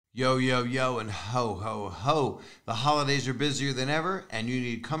Yo, yo, yo, and ho, ho, ho. The holidays are busier than ever, and you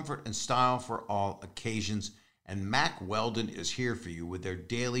need comfort and style for all occasions. And Mack Weldon is here for you with their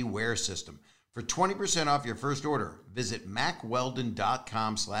daily wear system. For 20% off your first order, visit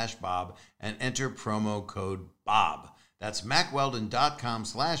mackweldon.com/Bob and enter promo code BOB. That's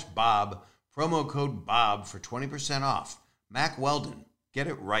mackweldon.com/Bob, promo code BOB for 20% off. Mack Weldon, get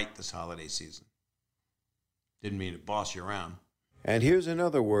it right this holiday season. Didn't mean to boss you around. And here's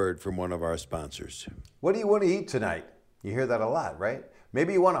another word from one of our sponsors. What do you want to eat tonight? You hear that a lot, right?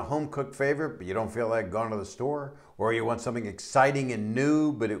 Maybe you want a home-cooked favorite, but you don't feel like going to the store. Or you want something exciting and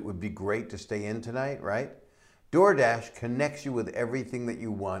new, but it would be great to stay in tonight, right? DoorDash connects you with everything that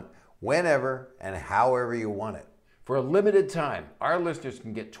you want, whenever and however you want it. For a limited time, our listeners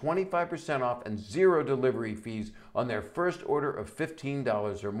can get 25% off and 0 delivery fees on their first order of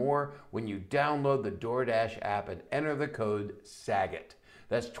 $15 or more when you download the DoorDash app and enter the code SAGIT.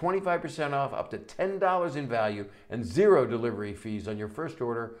 That's 25% off up to $10 in value and 0 delivery fees on your first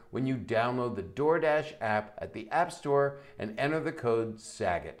order when you download the DoorDash app at the App Store and enter the code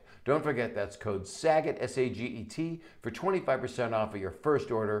SAGIT. Don't forget that's code SAGIT, S-A-G-E-T, for 25% off of your first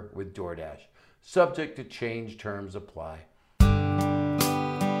order with DoorDash. Subject to change, terms apply.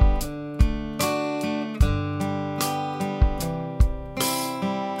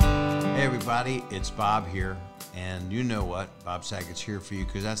 Hey everybody, it's Bob here, and you know what? Bob Saget's here for you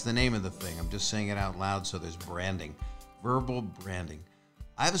because that's the name of the thing. I'm just saying it out loud so there's branding, verbal branding.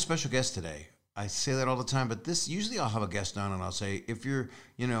 I have a special guest today. I say that all the time, but usually I'll have a guest on and I'll say, if you're,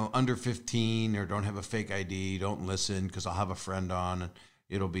 under 15 or don't have a fake ID, don't listen because I'll have a friend on.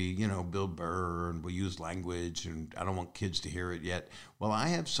 It'll be, Bill Burr, and we'll use language, and I don't want kids to hear it yet. Well, I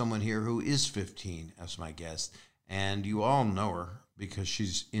have someone here who is 15 as my guest, and you all know her because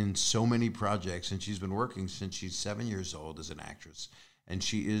she's in so many projects, and she's been working since she's 7 years old as an actress, and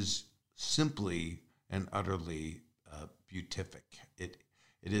she is simply and utterly beatific. It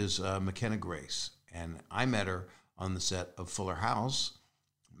is McKenna Grace, and I met her on the set of Fuller House,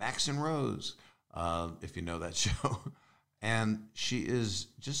 Max and Rose, if you know that show. And she is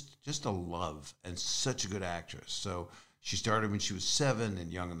just a love and such a good actress. So she started when she was 7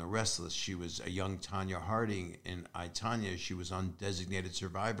 in Young and the Restless. She was a young Tanya Harding in I, Tanya. She was on Designated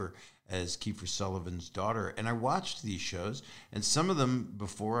Survivor as Kiefer Sutherland's daughter. And I watched these shows, and some of them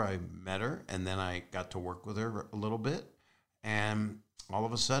before I met her, and then I got to work with her a little bit. And all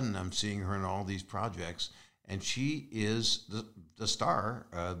of a sudden, I'm seeing her in all these projects. And she is the star,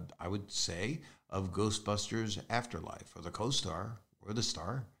 I would say, of Ghostbusters Afterlife, or the co-star, or the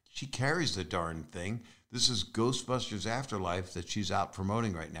star. She carries the darn thing. This is Ghostbusters Afterlife that she's out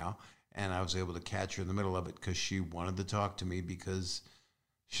promoting right now, and I was able to catch her in the middle of it because she wanted to talk to me because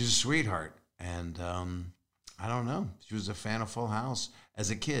she's a sweetheart. And I don't know, she was a fan of Full House as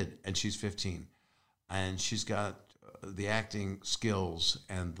a kid, and she's 15. And she's got the acting skills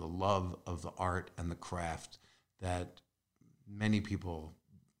and the love of the art and the craft that many people,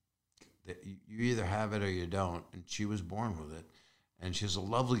 that you either have it or you don't, and she was born with it, and she has a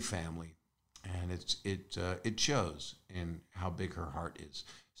lovely family, and it shows in how big her heart is.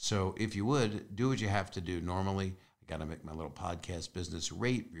 So if you would, do what you have to do normally. I got to make my little podcast business.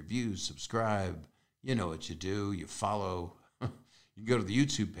 Rate, review, subscribe. You know what you do. You follow. You go to the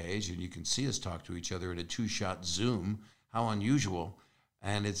YouTube page, and you can see us talk to each other in a 2-shot Zoom. How unusual.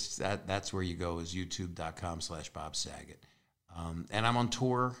 And that's where you go, is youtube.com/Bob Saget. And I'm on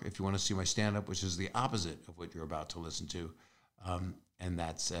tour if you want to see my stand-up, which is the opposite of what you're about to listen to. And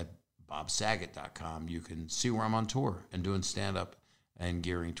that's at bobsaget.com. You can see where I'm on tour and doing stand-up and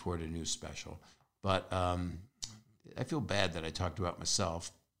gearing toward a new special. But I feel bad that I talked about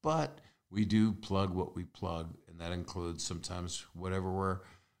myself, but we do plug what we plug, and that includes sometimes whatever we're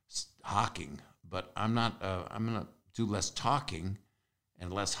hawking. But I'm going to do less talking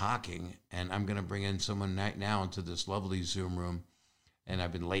and less hawking, and I'm going to bring in someone right now into this lovely Zoom room, and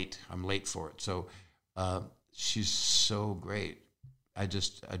I've been late. I'm late for it. So she's so great. I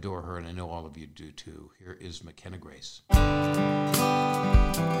just adore her, and I know all of you do too. Here is McKenna Grace.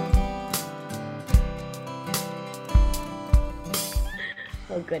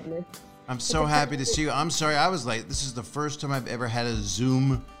 Oh, goodness. I'm so happy to see you. I'm sorry I was late. This is the first time I've ever had a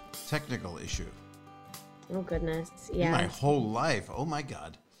Zoom technical issue. Oh, goodness. Yeah. My whole life. Oh, my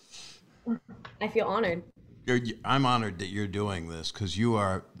God. I feel honored. I'm honored that you're doing this because you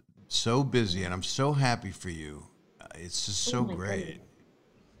are so busy, and I'm so happy for you. It's just so great. Goodness.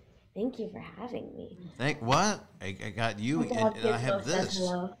 Thank you for having me. What? I got you, and I have this.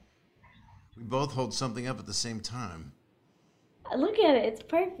 Hello. We both hold something up at the same time. Look at it. It's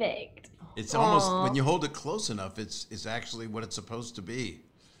perfect. It's almost, when you hold it close enough, it's actually what it's supposed to be.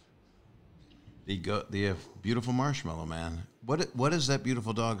 The beautiful Marshmallow Man. What is that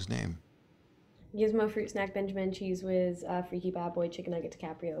beautiful dog's name? Gizmo, Fruit Snack, Benjamin, Cheese Whiz, Freaky Bad Boy, Chicken Nugget,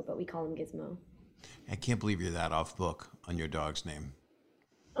 DiCaprio, but we call him Gizmo. I can't believe you're that off book on your dog's name.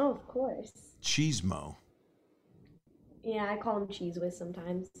 Oh, of course. Cheesemo. Yeah, I call him Cheese Whiz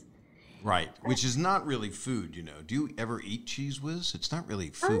sometimes. Right, which is not really food, you know. Do you ever eat Cheese Whiz? It's not really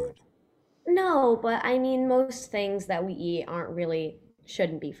food. No, but I mean, most things that we eat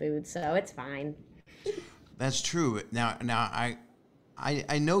shouldn't be food, so it's fine. That's true. Now,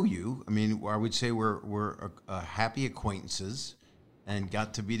 I know you. I mean, I would say we're happy acquaintances, and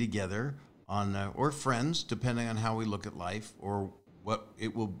got to be together on or friends, depending on how we look at life or what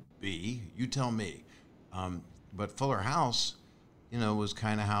it will be. You tell me. But Fuller House, was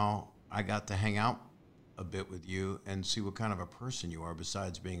kind of how I got to hang out a bit with you and see what kind of a person you are,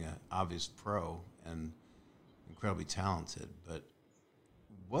 besides being an obvious pro and incredibly talented. But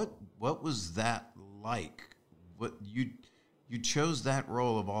what was that like? What you chose that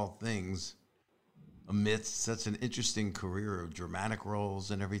role of all things amidst such an interesting career of dramatic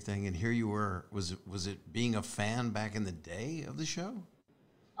roles and everything, and here you were. Was it being a fan back in the day of the show?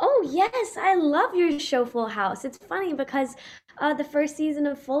 Oh, yes, I love your show, Full House. It's funny because the first season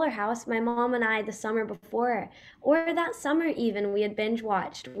of Fuller House, my mom and I, the summer before, or that summer even, we had binge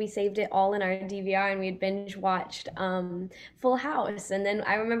watched. We saved it all in our DVR and we had binge watched Full House. And then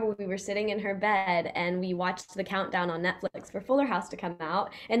I remember we were sitting in her bed and we watched the countdown on Netflix for Fuller House to come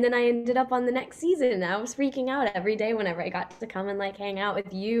out. And then I ended up on the next season and I was freaking out every day whenever I got to come and like hang out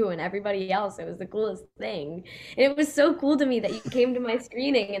with you and everybody else. It was the coolest thing. And it was so cool to me that you came to my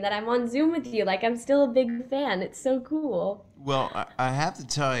screening and that I'm on Zoom with you. Like, I'm still a big fan. It's so cool. Well, I have to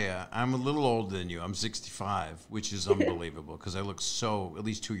tell you, I'm a little older than you. I'm 65, which is unbelievable because I look so at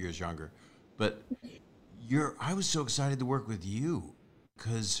least 2 years younger. But I was so excited to work with you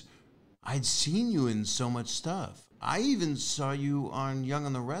because I'd seen you in so much stuff. I even saw you on Young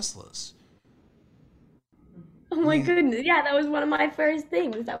and the Restless. Oh my goodness. Yeah, that was one of my first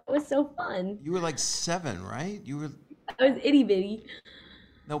things. That was so fun. You were like 7, right? I was itty bitty.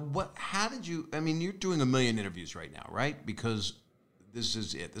 Now, how did you, I mean, you're doing a million interviews right now, right? Because this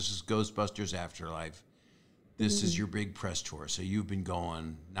is it. This is Ghostbusters Afterlife. This is your big press tour. So you've been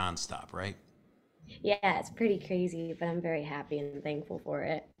going nonstop, right? Yeah, it's pretty crazy, but I'm very happy and thankful for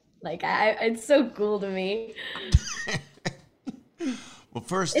it. Like, it's so cool to me. Well,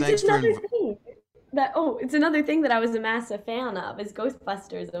 first, It's thanks another thing it's another thing that I was a massive fan of is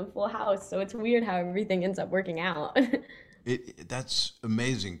Ghostbusters and Full House. So it's weird how everything ends up working out. That's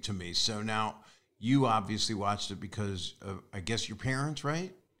amazing to me. So now you obviously watched it because of, I guess, your parents,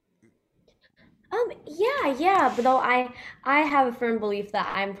 right? Yeah, but though I have a firm belief that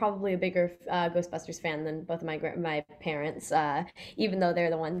I'm probably a bigger Ghostbusters fan than both of my parents. Even though they're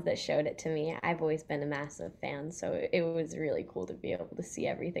the ones that showed it to me, I've always been a massive fan. So it was really cool to be able to see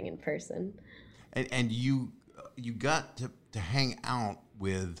everything in person. And you got to hang out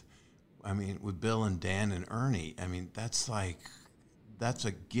with, I mean, with Bill and Dan and Ernie. I mean, that's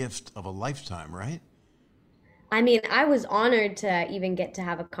a gift of a lifetime, right? I mean, I was honored to even get to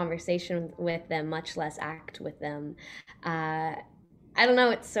have a conversation with them, much less act with them. I don't know,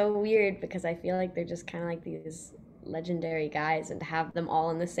 it's so weird because I feel like they're just kind of like these legendary guys, and to have them all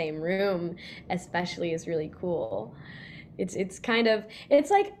in the same room, especially, is really cool. It's kind of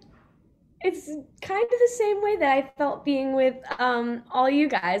it's kind of the same way that I felt being with all you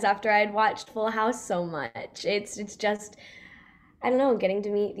guys after I'd watched Full House so much. It's just I don't know, getting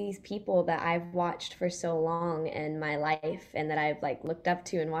to meet these people that I've watched for so long in my life and that I've like looked up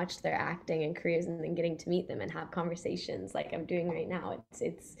to and watched their acting and careers, and then getting to meet them and have conversations like I'm doing right now.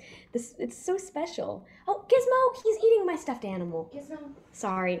 It's so special. Oh, Gizmo, he's eating my stuffed animal. Gizmo,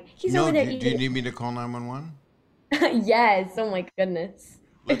 sorry, he's No, over there do eating. you need me to call 911? Yes. Oh my goodness.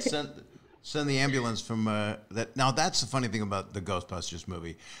 Let's send the ambulance from that. Now that's the funny thing about the Ghostbusters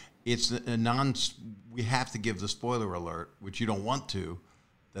movie. It's a non. We have to give the spoiler alert, which you don't want to,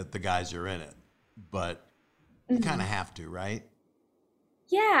 that the guys are in it, but you kind of have to, right?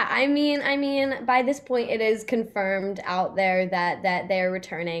 Yeah, I mean, by this point, it is confirmed out there that they're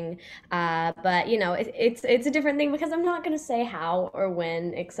returning. But it's a different thing because I'm not gonna say how or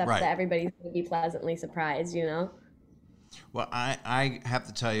when, except Right. that everybody's gonna be pleasantly surprised. Well, I have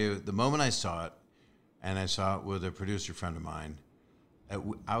to tell you, the moment I saw it, and I saw it with a producer friend of mine,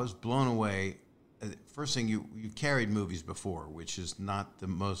 I was blown away. First thing, you've carried movies before, which is not the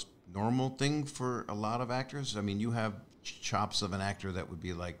most normal thing for a lot of actors. I mean, you have chops of an actor that would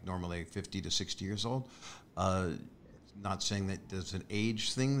be like normally 50 to 60 years old. Not saying that there's an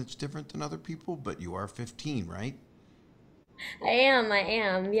age thing that's different than other people, but you are 15, right? I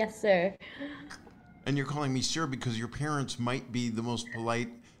am, yes, sir. And you're calling me sir because your parents might be the most polite,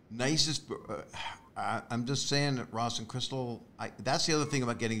 nicest. I'm just saying that Ross and Crystal, that's the other thing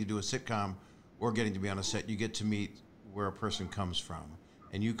about getting to do a sitcom or getting to be on a set. You get to meet where a person comes from.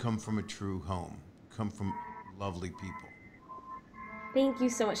 And you come from a true home. You come from lovely people. Thank you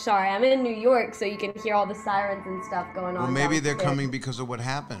so much. Sorry, I'm in New York, so you can hear all the sirens and stuff going Well, on maybe they're downstairs. coming because of what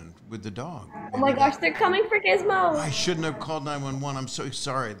happened with the dog. Oh Maybe my gosh, they're coming for Gizmo. I shouldn't have called 911. I'm so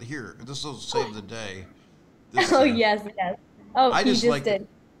sorry. Here, this will save the day. This, Oh yes, yes. Oh, I he just just like. did.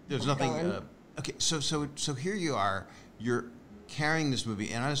 There's nothing. Gone. Okay, so here you are. You're carrying this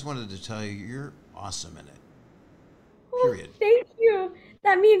movie, and I just wanted to tell you, you're awesome in it. Oh, Period. thank you.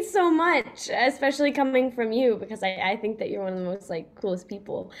 That means so much, especially coming from you, because I think that you're one of the most like coolest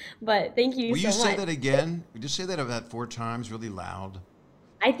people. But thank you Will you so say much. that again? Would you say that about 4 times, really loud?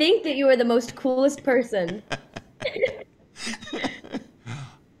 I think that you are the most coolest person.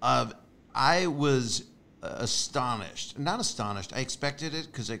 I was astonished. Not astonished. I expected it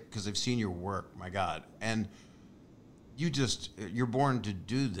because I've seen your work. My God, and you're born to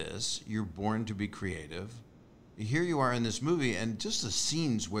do this. You're born to be creative. Here you are in this movie, and just the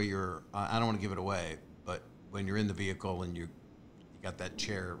scenes where you're. I don't want to give it away, but when you're in the vehicle and you got that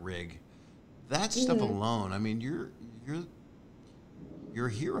chair rig, that stuff Mhm. alone. I mean, you're a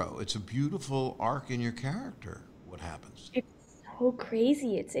hero. It's a beautiful arc in your character. What happens? It's so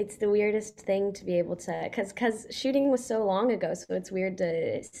crazy. It's the weirdest thing to be able to, cause shooting was so long ago, so it's weird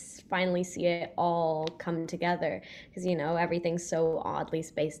to finally see it all come together. Cause everything's so oddly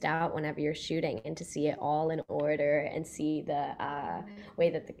spaced out whenever you're shooting, and to see it all in order and see the way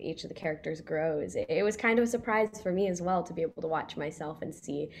that each of the characters grows, it was kind of a surprise for me as well to be able to watch myself and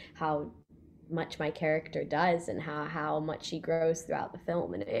see how much my character does and how much she grows throughout the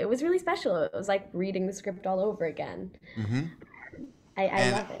film, and it was really special. It was like reading the script all over again. Mm-hmm. I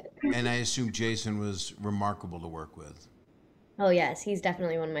And love it. and I assume Jason was remarkable to work with. Oh yes, he's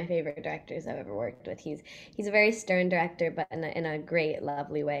definitely one of my favorite directors I've ever worked with. He's a very stern director, but in a great,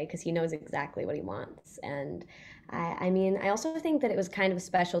 lovely way, because he knows exactly what he wants. And I mean, I also think that it was kind of a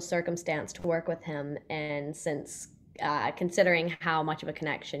special circumstance to work with him, and since considering how much of a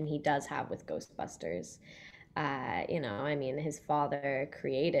connection he does have with Ghostbusters, I mean, his father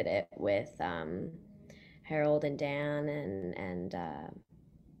created it with Harold and Dan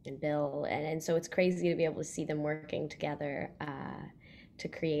and Bill, and so it's crazy to be able to see them working together to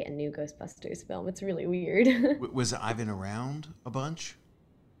create a new Ghostbusters film. It's really weird. Was Ivan around a bunch?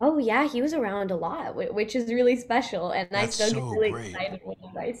 Oh yeah, he was around a lot, which is really special, and I That's still get so really great. excited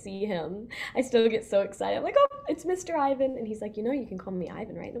whenever I see him. I still get so excited. I'm like, oh, it's Mr. Ivan, and he's like, you can call me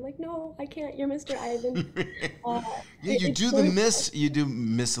Ivan, right? And I'm like, no, I can't. You're Mr. Ivan. Uh, Yeah, you it's do so exciting. You do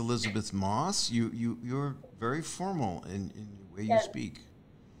Miss Elizabeth Moss. You're very formal in the way you Yeah, speak.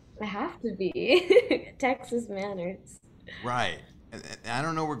 I have to be. Texas manners. Right. And I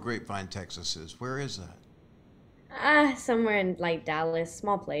don't know where Grapevine, Texas is. Where is that? Somewhere in like Dallas,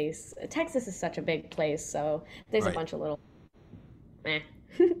 small place. Texas is such a big place, so there's a Right. bunch of little meh.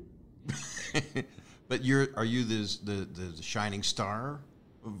 But are you the shining star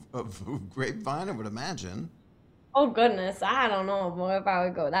of Grapevine? I would imagine. Oh goodness, I don't know if I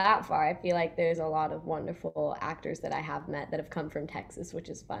would go that far. I feel like there's a lot of wonderful actors that I have met that have come from Texas, which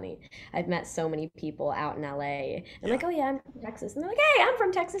is funny. I've met so many people out in LA. I'm Yeah. like, oh yeah, I'm from Texas. And they're like, hey, I'm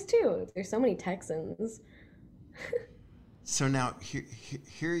from Texas too. There's so many Texans. So now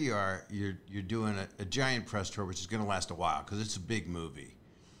here you are. You're doing a giant press tour, which is going to last a while because it's a big movie,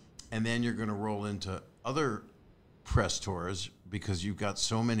 and then you're going to roll into other press tours because you've got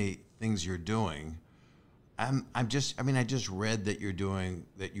so many things you're doing. I mean, I just read that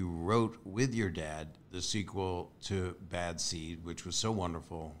that you wrote with your dad the sequel to Bad Seed, which was so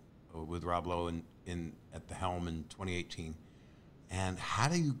wonderful with Rob Lowe in at the helm in 2018. And how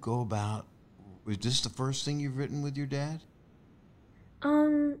do you go about? Was this the first thing you've written with your dad?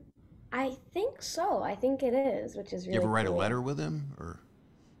 Um, I think so. I think it is, which is You ever really write a cool. letter with him, or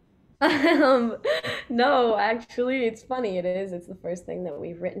Um, no, actually, it's funny. It is. It's the first thing that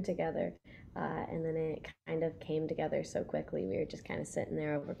we've written together. And then it kind of came together so quickly. We were just kind of sitting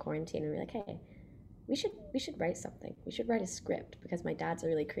there over quarantine, and we were like, hey, we should write something. We should write a script, because my dad's a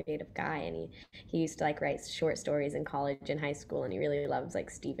really creative guy, and he used to like write short stories in college and high school, and he really loves like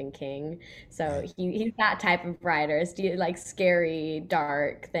Stephen King. So right? he's that type of writer, like scary,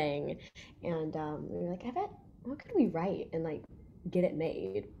 dark thing. And we were like, I bet, what could we write and like get it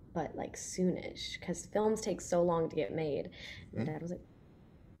made, but like soonish, because films take so long to get made. And my Hmm? dad was like,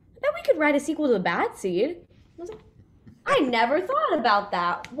 I bet we could write a sequel to The Bad Seed. I was like, I never thought about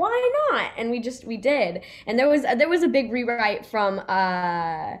that. Why not? And we did. And there was a big rewrite from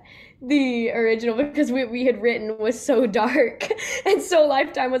the original because we had written was so dark. And so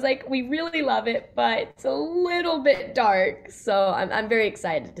Lifetime was like, we really love it, but it's a little bit dark. So I'm very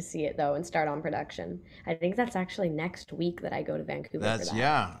excited to see it though and start on production. I think that's actually next week that I go to Vancouver for That's that.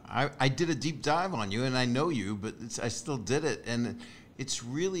 yeah. I did a deep dive on you, and I know you, but I still did it, and it's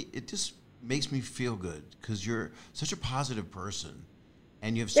really it just makes me feel good because you're such a positive person,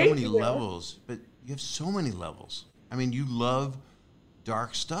 and you have so Thank many you. levels. But you have so many levels. I mean, you love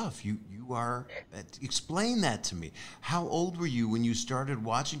dark stuff. You are. Explain that to me. How old were you when you started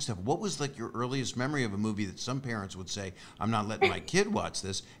watching stuff? What was like your earliest memory of a movie that some parents would say, "I'm not letting my kid watch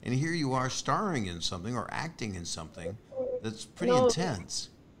this," and here you are starring in something or acting in something that's pretty No, intense.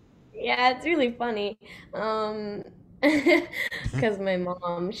 yeah, it's really funny. Um, because my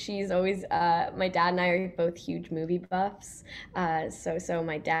mom, she's always my dad and I are both huge movie buffs. So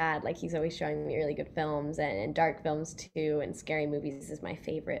my dad, like he's always showing me really good films and dark films too, and scary movies is my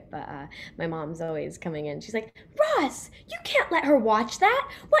favorite. But my mom's always coming in. She's like, Ross, you can't let her watch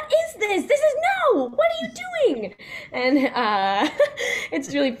that. What is this? This is no. What are you doing? And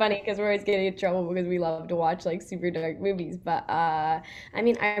it's really funny because we're always getting in trouble because we love to watch like super dark movies. But I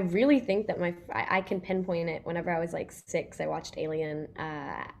mean, I really think that I can pinpoint it. Whenever I was like 6, I watched Alien.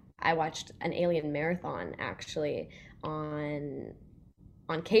 I watched an Alien marathon actually on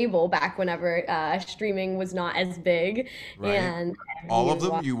on cable back whenever streaming was not as big, Right? and All of we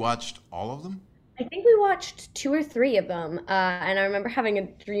them? watched. You watched all of them? I think we watched 2 or 3 of them, and I remember having a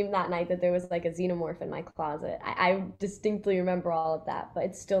dream that night that there was like a xenomorph in my closet. I distinctly remember all of that, but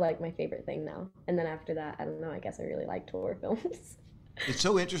it's still like my favorite thing now. And then after that, I don't know. I guess I really liked horror films. It's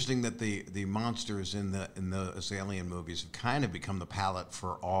so interesting that the monsters in the alien movies have kind of become the palette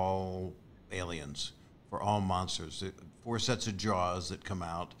for all aliens, for all monsters. Four sets of jaws that come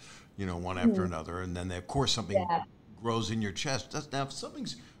out, one after Mhm. another, and then of course something Yeah. grows in your chest. Now, if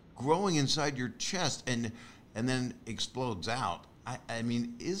something's growing inside your chest and then explodes out, I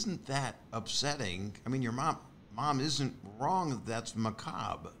mean, isn't that upsetting? I mean, your mom isn't wrong that that's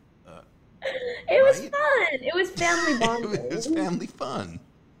macabre, uh, It was right? fun. It was family It's bonding. family fun.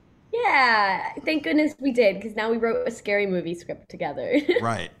 Yeah, thank goodness we did because now we wrote a scary movie script together.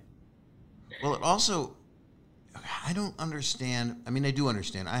 Right. Well, it also, I don't understand. I mean, I do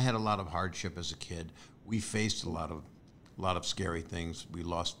understand. I had a lot of hardship as a kid. We faced a lot of scary things. We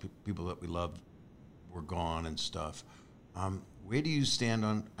lost people that we loved were gone and stuff. Where do you stand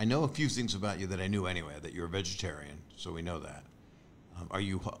on? I know a few things about you that I knew anyway. That you're a vegetarian, so we know that. Are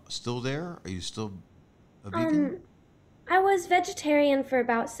you still there? Are you still a vegan? Um, I was vegetarian for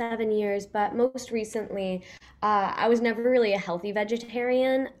about 7 years, but most recently, I was never really a healthy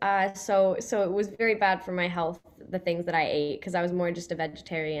vegetarian. So it was very bad for my health, the things that I ate, because I was more just a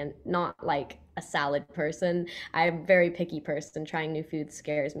vegetarian, not like a salad person. I'm a very picky person. Trying new foods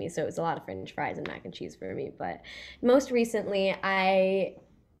scares me, so it was a lot of French fries and mac and cheese for me. But most recently,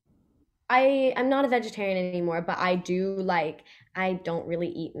 I'm not a vegetarian anymore, but I don't really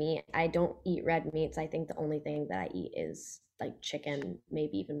eat meat. I don't eat red meats. I think the only thing that I eat is like chicken,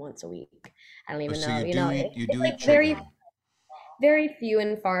 maybe even once a week. I don't Oh, even so know. you do eat It's you do eat like very chicken. very few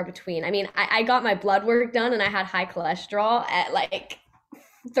and far between. I mean, I got my blood work done and I had high cholesterol at like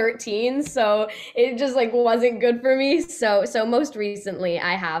 13, so it just like wasn't good for me. So most recently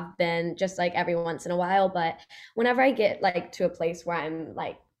I have been just like every once in a while, but whenever I get like to a place where I'm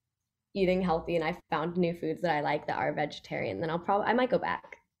like eating healthy and I found new foods that I like that are vegetarian, then I might go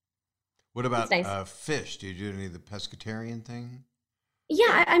back. What It's about nice. fish? Do you do any of the pescatarian thing?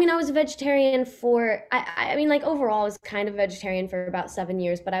 Yeah, I mean, I was a vegetarian for, I mean, like overall, I was kind of vegetarian for about 7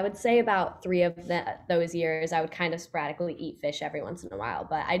 years, but I would say about 3 of those years, I would kind of sporadically eat fish every once in a while.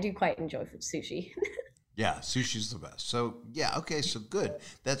 But I do quite enjoy sushi. Yeah, sushi's the best. So yeah, okay, so good.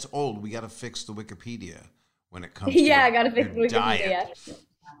 That's old. We got to fix the Wikipedia when it comes to Yeah, your I gotta your fix diet. Wikipedia.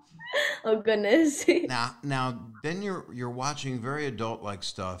 Oh goodness. Now, then you're watching very adult like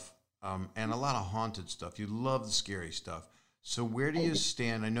stuff, and a lot of haunted stuff. You love the scary stuff. So where do you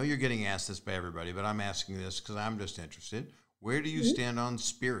stand? I know you're getting asked this by everybody, but I'm asking this because I'm just interested. Where do you stand on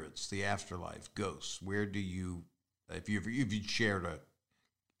spirits, the afterlife, ghosts? Where do you, if you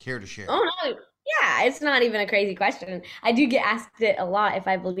care to share? Oh no, yeah, it's not even a crazy question. I do get asked it a lot if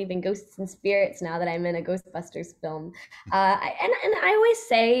I believe in ghosts and spirits now that I'm in a Ghostbusters film, and I always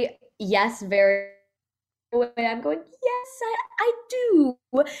say yes, very way. I'm going, yes, I do,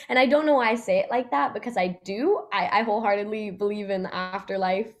 and I don't know why I say it like that because I do. I wholeheartedly believe in the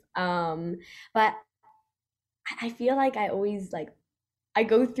afterlife, but I feel like I always like I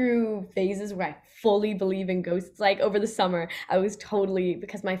go through phases where I fully believe in ghosts. Like over the summer, I was totally,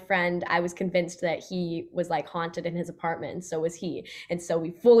 because my friend, I was convinced that he was like haunted in his apartment, and so was he. And so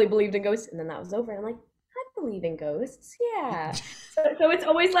we fully believed in ghosts, and then that was over. And I'm like, I believe in ghosts. Yeah. So it's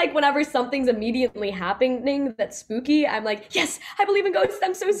always like whenever something's immediately happening that's spooky, I'm like, yes, I believe in ghosts.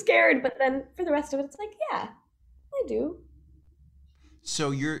 I'm so scared. But then for the rest of it, it's like, yeah, I do.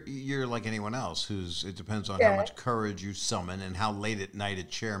 So you're like anyone else who's it depends on how Yeah. much courage you summon and how late at night a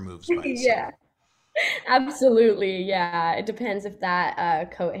chair moves by itself. Yeah. Absolutely, yeah. It depends if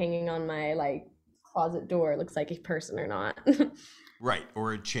that coat hanging on my like closet door looks like a person or not. Right.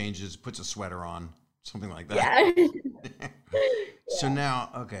 Or it changes, puts a sweater on, something like that. Yeah. So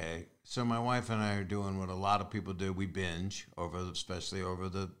now, okay. So my wife and I are doing what a lot of people do. We binge over, especially over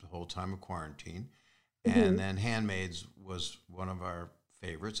the whole time of quarantine. And Mhm. then Handmaids was one of our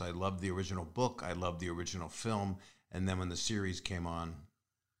favorites. I loved the original book. I loved the original film. And then when the series came on,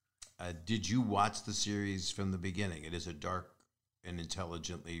 did you watch the series from the beginning? It is a dark and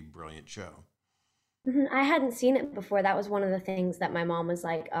intelligently brilliant show. I hadn't seen it before. That was one of the things that my mom was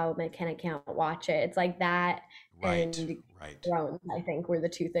like, "Oh, McKenna can't watch it." It's like that Right, and right. Thrones, I think, were the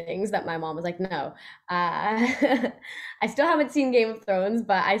two things that my mom was like, "No." I still haven't seen Game of Thrones,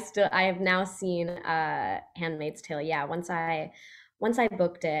 but I have now seen Handmaid's Tale. Yeah, once I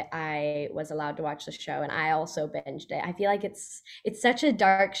booked it, I was allowed to watch the show, and I also binged it. I feel like it's such a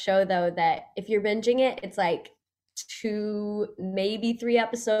dark show though that if you're binging it, it's like two, maybe three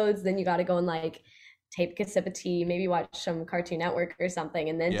episodes, then you got to go and like take a sip of tea, maybe watch some Cartoon Network or something,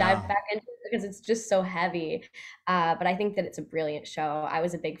 and then Yeah. dive back into it because it's just so heavy. But I think that it's a brilliant show. I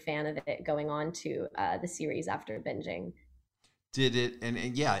was a big fan of it going on to the series after binging. Did it, and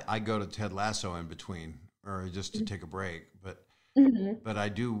yeah, I go to Ted Lasso in between or just to take a break, Mhm. but I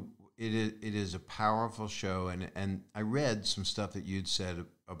do. It is a powerful show, and I read some stuff that you'd said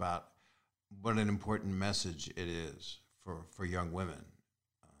about what an important message it is for young women.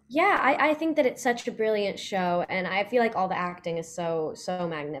 Yeah, I think that it's such a brilliant show, and I feel like all the acting is so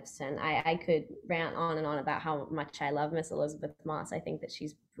magnificent. I could rant on and on about how much I love Miss Elizabeth Moss. I think that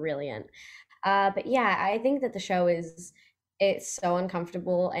she's brilliant. But yeah, I think that the show is it's so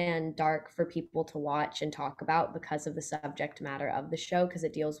uncomfortable and dark for people to watch and talk about because of the subject matter of the show, because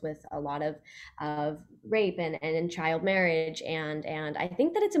it deals with a lot of rape and child marriage, and I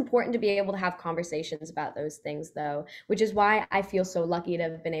think that it's important to be able to have conversations about those things though, which is why I feel so lucky to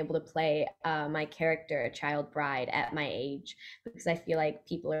have been able to play my character, Child Bride, at my age, because I feel like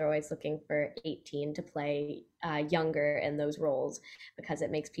people are always looking for 18 to play younger in those roles because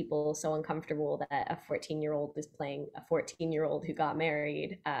it makes people so uncomfortable that a 14-year-old is playing a 14-year-old who got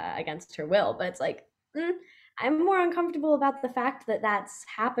married against her will. But it's like, mm, I'm more uncomfortable about the fact that that's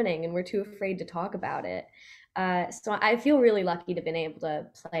happening and we're too afraid to talk about it. So I feel really lucky to have been able to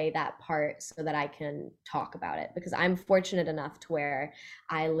play that part so that I can talk about it because I'm fortunate enough to where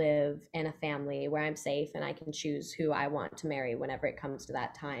I live in a family where I'm safe and I can choose who I want to marry whenever it comes to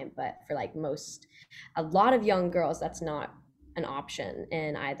that time. But for like a lot of young girls, that's not an option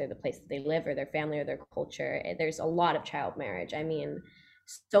in either the place that they live or their family or their culture. There's a lot of child marriage. I mean,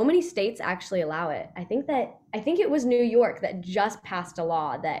 so many states actually allow it. I think it was New York that just passed a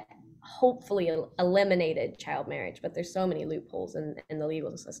law that hopefully eliminated child marriage, but there's so many loopholes in the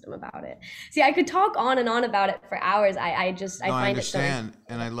legal system about it. See, I could talk on and on about it for hours. I No, I find it so understand,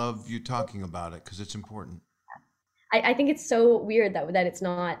 and I love you talking about it because it's important. I think it's so weird that it's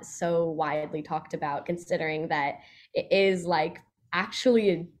not so widely talked about, considering that it is like actually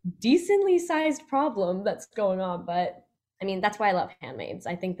a decently sized problem that's going on. But I mean, that's why I love Handmaids.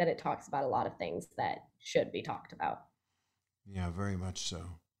 I think that it talks about a lot of things that should be talked about. Yeah, very much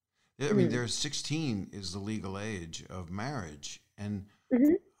so. I mean, Mhm. there's 16 is the legal age of marriage, and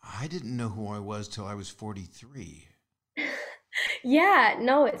Mhm. I didn't know who I was till I was 43. Yeah,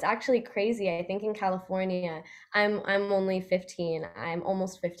 no, it's actually crazy. I think in California, I'm only 15. I'm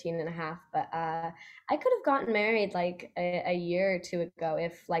almost 15 and a half, but I could have gotten married like a year or two ago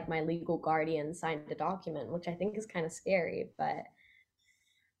if like my legal guardian signed a document, which I think is kind of scary, but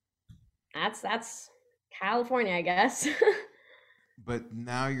that's California, I guess. But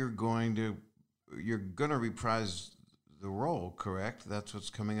now you're gonna reprise the role, correct? That's what's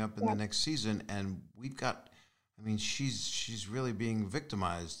coming up in the next season, and we've got. I mean, she's really being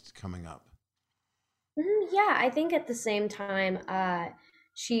victimized coming up. Yeah, I think at the same time,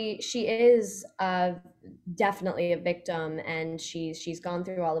 she is definitely a victim, and she's gone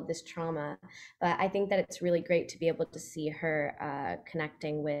through all of this trauma. But I think that it's really great to be able to see her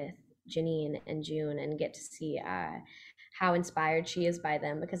connecting with Janine and June, and get to see how inspired she is by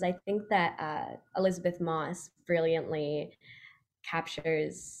them. Because I think that Elizabeth Moss brilliantly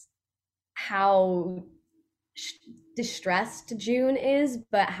captures how distressed June is,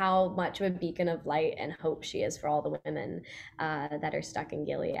 but how much of a beacon of light and hope she is for all the women that are stuck in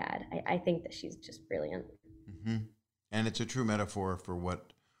Gilead. I think that she's just brilliant. Mm-hmm. And it's a true metaphor for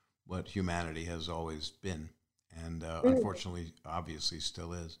what humanity has always been, and unfortunately, obviously,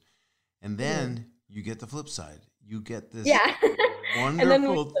 still is. And then you get the flip side. You get this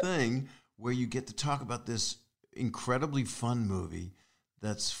wonderful thing where you get to talk about this incredibly fun movie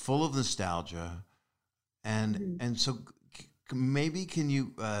that's full of nostalgia, and so maybe can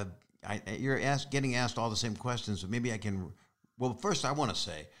you? You're getting asked all the same questions, but maybe I can. Well, first I want to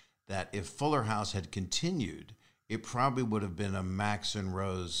say that if Fuller House had continued, it probably would have been a Max and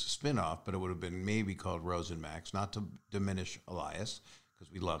Rose spinoff, but it would have been maybe called Rose and Max, not to diminish Elias,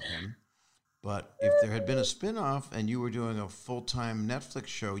 because we love him. But if there had been a spinoff and you were doing a full-time Netflix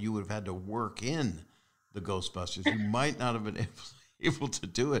show, you would have had to work in the Ghostbusters. You might not have been able to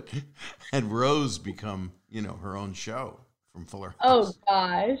do it, and Rose become, her own show from Fuller House. Oh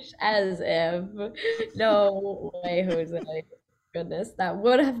gosh, as if. No way, Jose. Goodness, that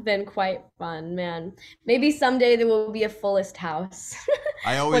would have been quite fun, man. Maybe someday there will be a Fullest House.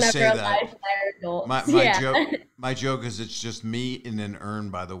 I always say that. My my joke is it's just me in an urn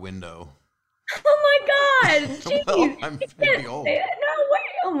by the window. Oh my God! Jeez, well, I'm maybe old. No way!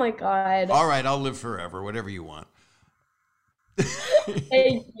 Oh my God! All right, I'll live forever. Whatever you want.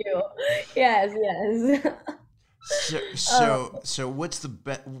 Thank you. Yes. So what's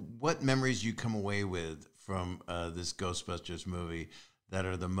what memories you come away with from this Ghostbusters movie that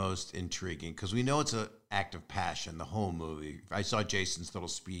are the most intriguing? Because we know it's an act of passion, the whole movie. I saw Jason's little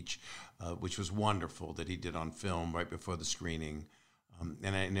speech, which was wonderful, that he did on film right before the screening.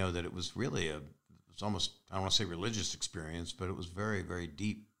 And I know that it was really it's almost, I don't want to say religious experience, but it was very, very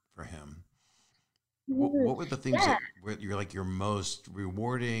deep for him. What were the things that were your most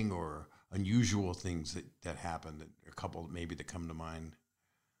rewarding or unusual things that happened, a couple maybe that come to mind?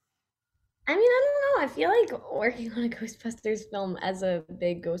 I mean, I don't know. I feel like working on a Ghostbusters film as a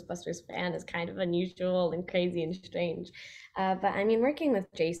big Ghostbusters fan is kind of unusual and crazy and strange. But I mean, working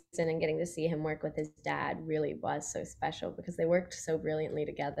with Jason and getting to see him work with his dad really was so special because they worked so brilliantly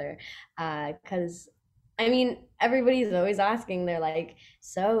together. Because I mean, everybody's always asking, they're like,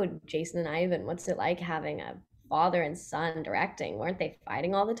 so Jason and Ivan, what's it like having a father and son directing? Weren't they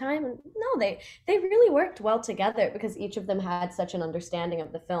fighting all the time? And no, they really worked well together because each of them had such an understanding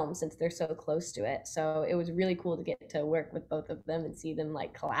of the film since they're so close to it. So it was really cool to get to work with both of them and see them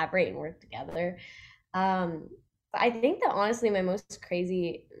like collaborate and work together. But I think that honestly my most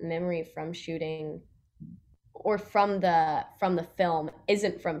crazy memory from shooting or from the film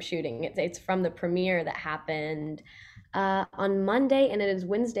isn't from shooting. It's from the premiere that happened on Monday, and it is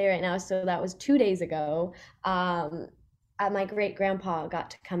Wednesday right now, so that was 2 days ago. My great grandpa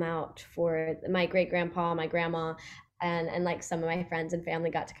got to come out for my great grandpa, my grandma, and like some of my friends and family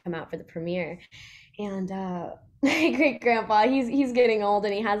got to come out for the premiere. And my great grandpa, he's getting old,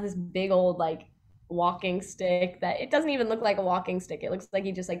 and he has this big old like walking stick that it doesn't even look like a walking stick. It looks like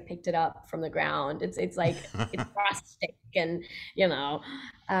he just like picked it up from the ground. It's like it's plastic, and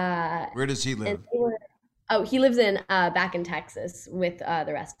Where does he live? He lives in back in Texas with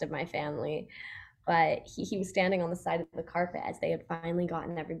the rest of my family. But he was standing on the side of the carpet as they had finally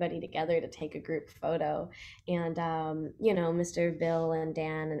gotten everybody together to take a group photo. And, Mr. Bill and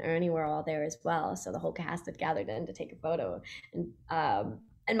Dan and Ernie were all there as well. So the whole cast had gathered in to take a photo.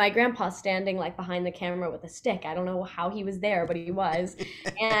 And my grandpa standing like behind the camera with a stick. I don't know how he was there, but he was.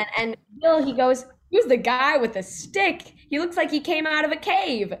 And Bill, he goes, "Who's the guy with the stick? He looks like he came out of a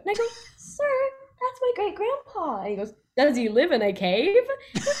cave." And I go, "Sir, that's my great grandpa." And he goes, "Does he live in a cave?"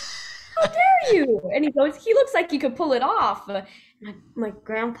 "How dare you?" And he goes, "He looks like he could pull it off." My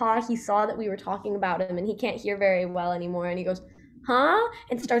grandpa, he saw that we were talking about him and he can't hear very well anymore. And he goes, "Huh?"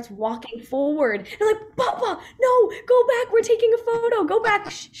 And starts walking forward. And I'm like, "Papa, no, go back. We're taking a photo. Go back.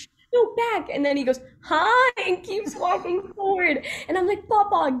 Shh, no, back." And then he goes, "Huh?" And keeps walking forward. And I'm like,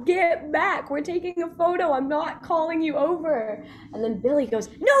 "Papa, get back. We're taking a photo. I'm not calling you over." And then Billy goes,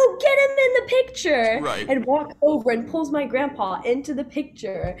 "No, get him in the picture." Right. And walks over and pulls my grandpa into the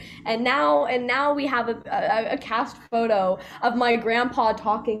picture. And now we have a cast photo of my grandpa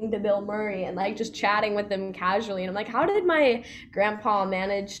talking to Bill Murray and like just chatting with him casually. And I'm like, how did my grandpa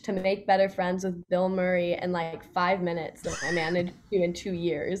manage to make better friends with Bill Murray in like 5 minutes than I managed to in 2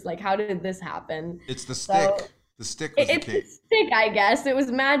 years? Like, how did this happen? It's the stick. So, the stick was it's the key. a stick, I guess. It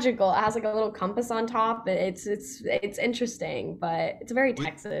was magical. It has like a little compass on top. It's interesting, but it's very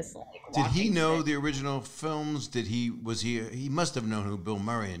Texas. Like, did he know stick. the original films? He must have known who Bill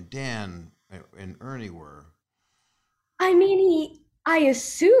Murray and Dan and Ernie were. I mean, I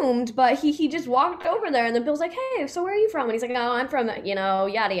assumed, but he just walked over there, and then Bill's like, "Hey, so where are you from?" And he's like, "Oh, I'm from, yada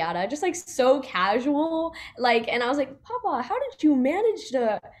yada," just like so casual. Like, and I was like, "Papa, how did you manage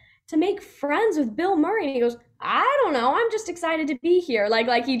to make friends with Bill Murray?" And he goes, "I don't know. I'm just excited to be here."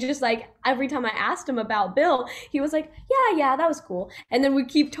 Like he just like every time I asked him about Bill, he was like, "Yeah, yeah, that was cool." And then we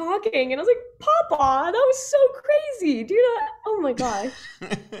keep talking, and I was like, "Papa, that was so crazy, dude! Oh my gosh."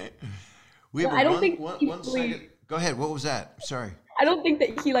 We have a I don't think he one fully second. Go ahead. What was that? Sorry. I don't think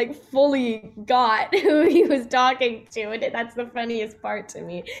that he like fully got who he was talking to, and that's the funniest part to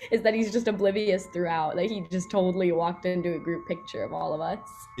me is that he's just oblivious throughout. That he just totally walked into a group picture of all of us.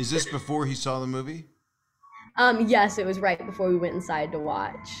 Is this before he saw the movie? Yes, it was right before we went inside to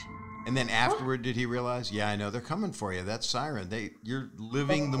watch. And then afterward, did he realize? Yeah, I know they're coming for you. That siren. You're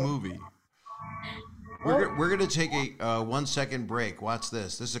living the movie. We're gonna take a 1 second break. Watch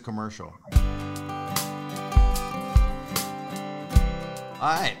this. This is a commercial.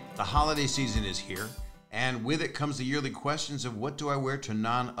 All right, the holiday season is here, and with it comes the yearly questions of what do I wear to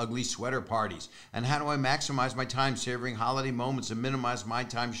non-ugly sweater parties, and how do I maximize my time savoring holiday moments and minimize my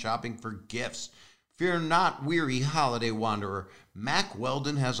time shopping for gifts? Fear not, weary holiday wanderer. Mack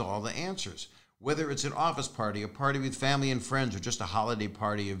Weldon has all the answers. Whether it's an office party, a party with family and friends, or just a holiday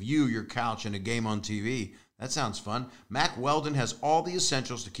party of you, your couch, and a game on TV, that sounds fun. Mack Weldon has all the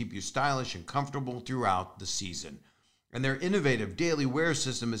essentials to keep you stylish and comfortable throughout the season. And their innovative daily wear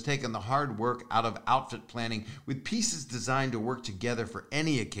system has taken the hard work out of outfit planning with pieces designed to work together for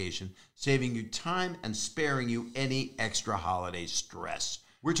any occasion, saving you time and sparing you any extra holiday stress.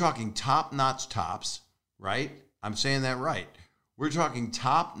 We're talking top-notch tops, right? I'm saying that right. We're talking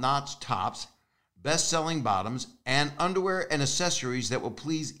top-notch tops, best-selling bottoms, and underwear and accessories that will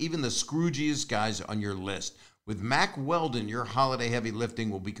please even the Scroogiest guys on your list. With Mack Weldon, your holiday heavy lifting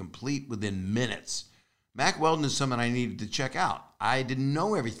will be complete within minutes. Mack Weldon is someone I needed to check out. I didn't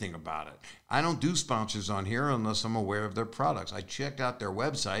know everything about it. I don't do sponsors on here unless I'm aware of their products. I checked out their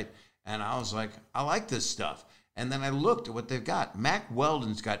website and I was like, I like this stuff. And then I looked at what they've got. Mack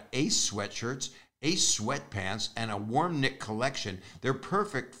Weldon's got Ace sweatshirts, Ace sweatpants, and a warm knit collection. They're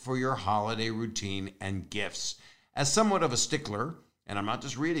perfect for your holiday routine and gifts. As somewhat of a stickler, and I'm not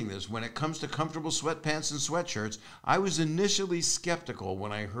just reading this, when it comes to comfortable sweatpants and sweatshirts, I was initially skeptical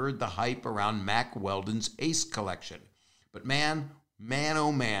when I heard the hype around Mack Weldon's Ace collection. But man,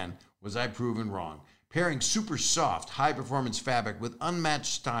 oh man, was I proven wrong. Pairing super soft, high-performance fabric with unmatched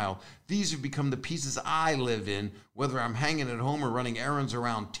style, these have become the pieces I live in, whether I'm hanging at home or running errands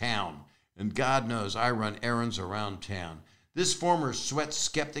around town. And God knows I run errands around town. This former sweat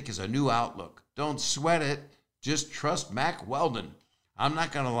skeptic is a new outlook. Don't sweat it, just trust Mack Weldon. I'm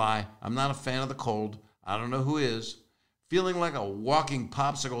not going to lie, I'm not a fan of the cold. I don't know who is. Feeling like a walking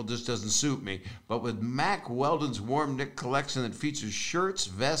popsicle just doesn't suit me. But with Mack Weldon's warm knit collection that features shirts,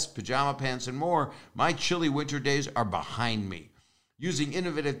 vests, pajama pants, and more, my chilly winter days are behind me. Using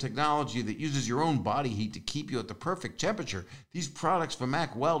innovative technology that uses your own body heat to keep you at the perfect temperature, these products from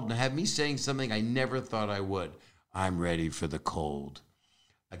Mack Weldon have me saying something I never thought I would. I'm ready for the cold.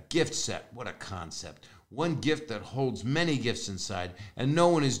 A gift set, what a concept. One gift that holds many gifts inside, and no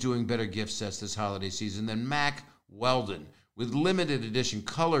one is doing better gift sets this holiday season than Mack Weldon. With limited edition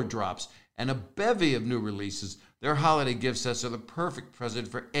color drops and a bevy of new releases, their holiday gift sets are the perfect present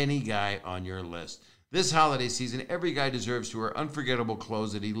for any guy on your list. This holiday season, every guy deserves to wear unforgettable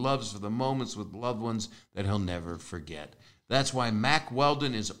clothes that he loves for the moments with loved ones that he'll never forget. That's why Mack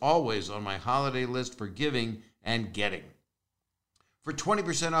Weldon is always on my holiday list for giving and getting. For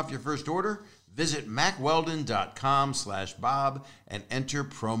 20% off your first order, visit mackweldon.com/Bob and enter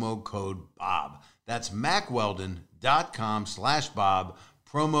promo code Bob. That's mackweldon.com/Bob,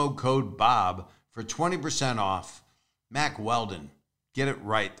 promo code Bob for 20% off. Mack Weldon, get it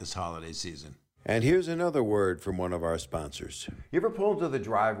right this holiday season. And here's another word from one of our sponsors. You ever pull into the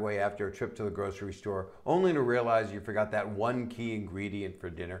driveway after a trip to the grocery store only to realize you forgot that one key ingredient for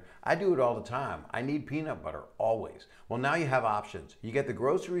dinner? I do it all the time. I need peanut butter, always. Well, now you have options. You get the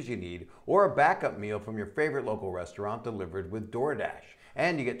groceries you need or a backup meal from your favorite local restaurant delivered with DoorDash.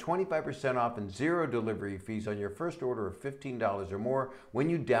 And you get 25% off and zero delivery fees on your first order of $15 or more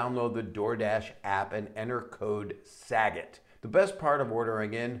when you download the DoorDash app and enter code SAGIT. The best part of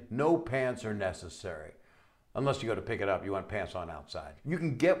ordering in, no pants are necessary. Unless you go to pick it up, you want pants on outside. You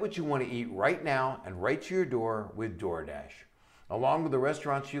can get what you want to eat right now and right to your door with DoorDash. Along with the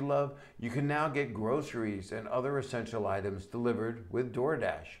restaurants you love, you can now get groceries and other essential items delivered with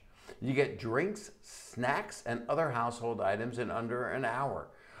DoorDash. You get drinks, snacks, and other household items in under an hour.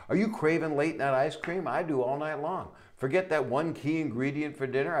 Are you craving late night ice cream? I do all night long. Forget that one key ingredient for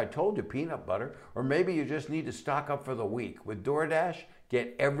dinner? I told you, peanut butter. Or maybe you just need to stock up for the week. With DoorDash,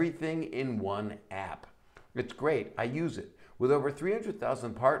 get everything in one app. It's great. I use it. With over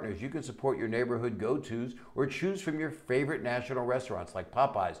 300,000 partners, you can support your neighborhood go-tos or choose from your favorite national restaurants like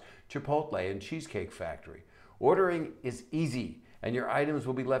Popeyes, Chipotle, and Cheesecake Factory. Ordering is easy, and your items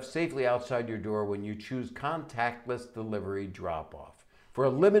will be left safely outside your door when you choose contactless delivery drop-off. For a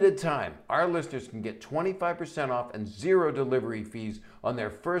limited time, our listeners can get 25% off and 0 delivery fees on their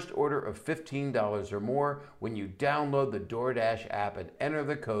first order of $15 or more when you download the DoorDash app and enter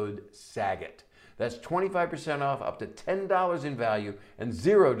the code SAGIT. That's 25% off up to $10 in value and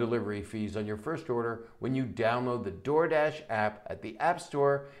 0 delivery fees on your first order when you download the DoorDash app at the App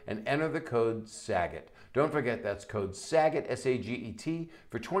Store and enter the code SAGIT. Don't forget that's code SAGIT, S-A-G-E-T,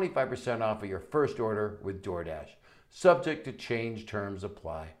 for 25% off of your first order with DoorDash. Subject to change, terms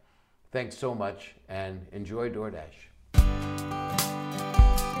apply. Thanks so much and enjoy DoorDash.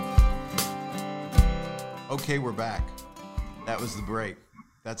 Okay, we're back. That was the break.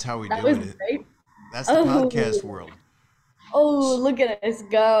 That's how we do it. Great. That's the podcast world. Oh, look at us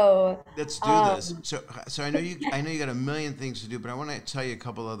go. Let's do this. So I know you got a million things to do, but I want to tell you a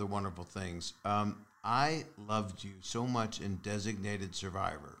couple other wonderful things. I loved you so much in Designated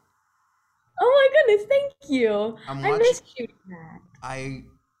Survivor. Oh my goodness, thank you. I missed shooting that.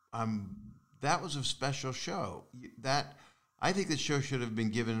 That was a special show. I think the show should have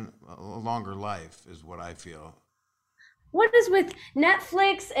been given a longer life, is what I feel. What is with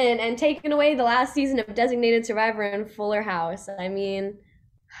Netflix and taking away the last season of Designated Survivor and Fuller House? I mean,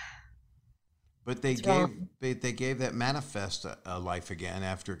 but they gave that Manifest a life again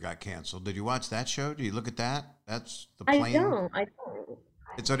after it got canceled. Did you watch that show? Did you look at that? That's the plane. I don't.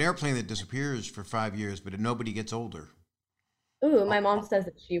 It's an airplane that disappears for 5 years, but nobody gets older. Ooh, my mom says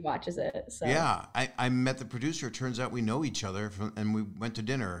that she watches it. So. Yeah, I met the producer. It turns out we know each other, and we went to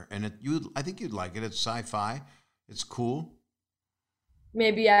dinner. And I think you'd like it. It's sci-fi. It's cool.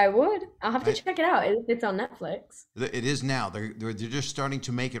 Maybe I would. I'll have to check it out. It's on Netflix. It is now. They're just starting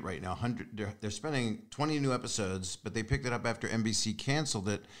to make it right now. They're spending 20 new episodes, but they picked it up after NBC canceled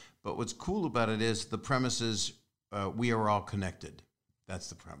it. But what's cool about it is the premise is we are all connected. That's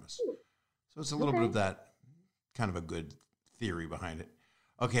the premise. So it's a little bit of that, kind of a good theory behind it.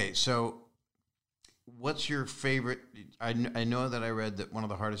 Okay, so what's your favorite? I know that I read that one of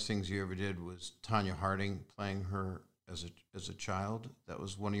the hardest things you ever did was Tonya Harding, playing her as a child. That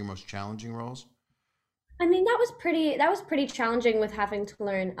was one of your most challenging roles. I mean, that was pretty challenging with having to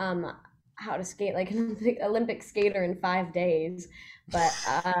learn how to skate like an Olympic skater in 5 days. But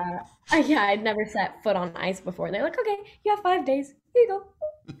yeah, I'd never set foot on ice before. And they're like, okay, you have 5 days. Here you go.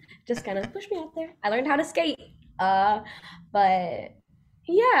 Just kind of push me out there. I learned how to skate. But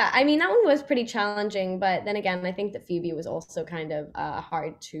yeah, I mean, that one was pretty challenging. But then again, I think that Phoebe was also kind of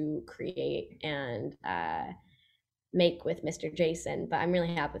hard to create and make with Mr. Jason. But I'm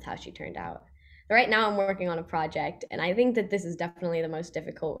really happy with how she turned out. Right now I'm working on a project, and I think that this is definitely the most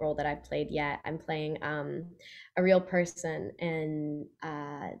difficult role that I've played yet. I'm playing a real person in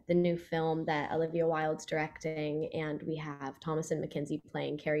the new film that Olivia Wilde's directing, and we have Thomasin McKenzie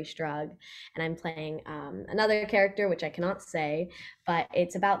playing Carrie Strug, and I'm playing another character, which I cannot say, but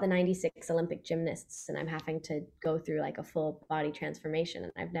it's about the 96 Olympic gymnasts, and I'm having to go through like a full body transformation,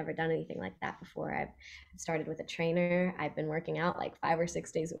 and I've never done anything like that before. I've started with a trainer. I've been working out like 5 or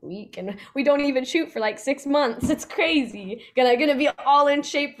 6 days a week, and we don't even shoot for like 6 months. It's crazy. Gonna be all in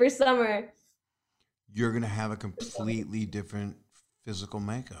shape for summer. You're gonna have a completely different physical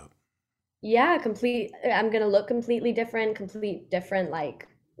makeup. Yeah, I'm gonna look completely different, like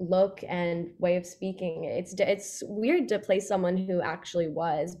look and way of speaking. It's weird to play someone who actually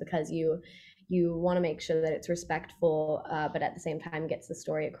was, because you want to make sure that it's respectful, but at the same time gets the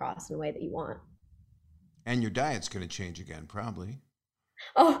story across in a way that you want. And your diet's gonna change again, probably.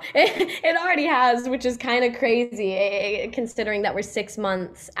 Oh, it already has, which is kind of crazy, considering that we're 6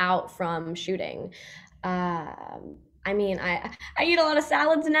 months out from shooting. I mean, I eat a lot of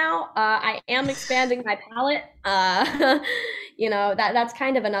salads now. I am expanding my palate. That's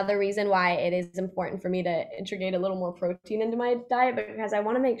kind of another reason why it is important for me to integrate a little more protein into my diet, because I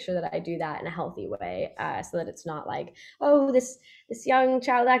want to make sure that I do that in a healthy way, so that it's not like, oh, this young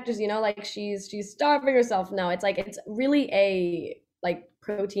child actress, like she's starving herself. No, it's like, it's really a like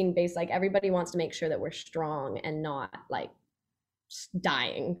protein based, like everybody wants to make sure that we're strong and not like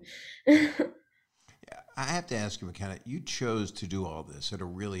dying. I have to ask you, McKenna, you chose to do all this at a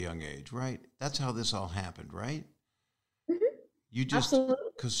really young age, right? That's how this all happened, right? Mm-hmm. You just,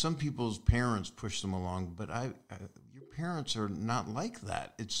 because some people's parents push them along, but your parents are not like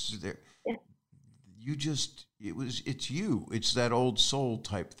that. it's you. It's that old soul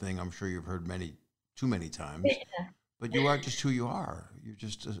type thing. I'm sure you've heard too many times, but you are just who you are. You're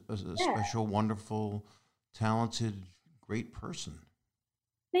just a Yeah. special, wonderful, talented, great person.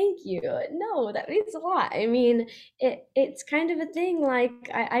 Thank you. No, that means a lot. I mean, it's kind of a thing.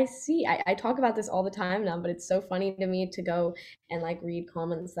 Like I see, I talk about this all the time now, but it's so funny to me to go and like read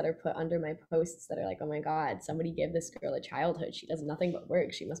comments that are put under my posts that are like, oh my God, somebody gave this girl a childhood. She does nothing but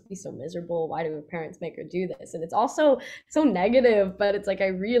work. She must be so miserable. Why do her parents make her do this? And it's also so negative, but it's like I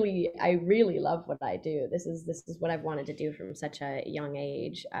really love what I do. This is what I've wanted to do from such a young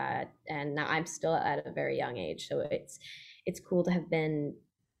age. And now I'm still at a very young age. So it's cool to have been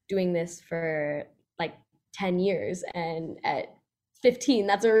doing this for like 10 years, and at 15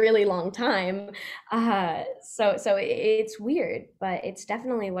 that's a really long time. So it's weird, but it's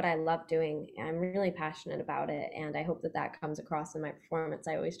definitely what I love doing. I'm really passionate about it, and I hope that that comes across in my performance.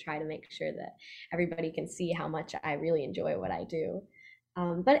 I always try to make sure that everybody can see how much I really enjoy what I do.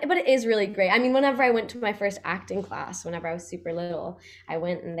 But it is really great. I mean, whenever I went to my first acting class, whenever I was super little, I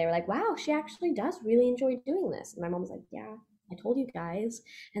went and they were like, "Wow, she actually does really enjoy doing this." And my mom was like, "Yeah, I told you guys."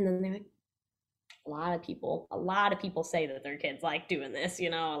 And then they're like, a lot of people say that their kids like doing this. A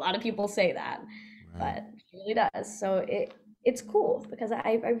lot of people say that, Right. but she really does. So it's cool because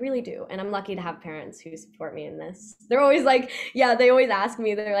I really do, and I'm lucky to have parents who support me in this. They're always like, yeah, they always ask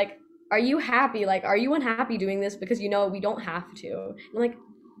me. They're like, "Are you happy? Like, are you unhappy doing this? Because we don't have to." I'm like,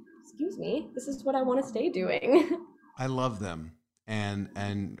 "Excuse me, this is what I want to stay doing." I love them, and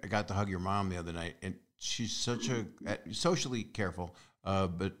I got to hug your mom the other night, and she's such a socially careful.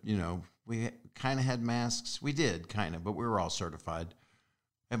 But we kind of had masks. We did kind of, but we were all certified.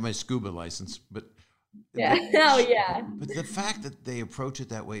 I have my scuba license, Yeah. but Oh yeah. but the fact that they approach it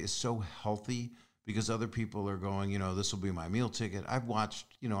that way is so healthy because other people are going, this will be my meal ticket. I've watched,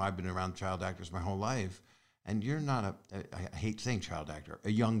 I've been around child actors my whole life, and you're not I hate saying child actor,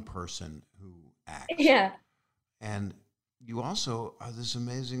 a young person who acts. Yeah. And you also are this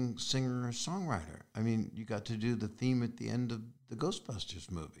amazing singer songwriter. I mean, you got to do the theme at the end of the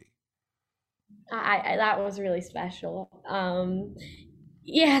Ghostbusters movie. I that was really special.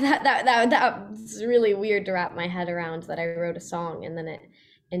 Yeah, that was really weird to wrap my head around, that I wrote a song and then it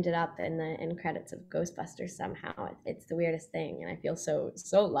ended up in the end credits of Ghostbusters somehow. It's the weirdest thing, and I feel so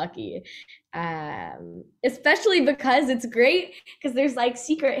lucky. Especially because it's great because there's like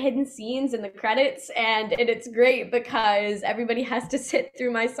secret hidden scenes in the credits, and it's great because everybody has to sit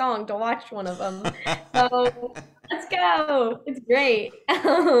through my song to watch one of them. So let's go. It's great.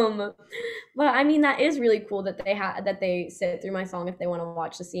 But I mean, that is really cool that they sit through my song if they want to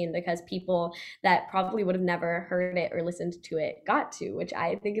watch the scene, because people that probably would have never heard it or listened to it got to, which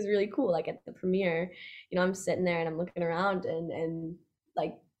I think is really cool. Like at the premiere, I'm sitting there and I'm looking around, and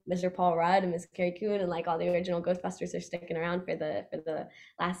like Mr. Paul Rudd and Miss Carrie Coon and like all the original Ghostbusters are sticking around for the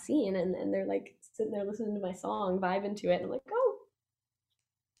last scene, and they're like sitting there listening to my song, vibing to it, and I'm like, oh,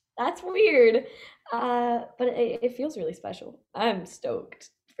 that's weird. But it feels really special. I'm stoked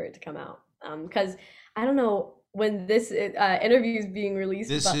for it to come out. Because I don't know when this interview is being released,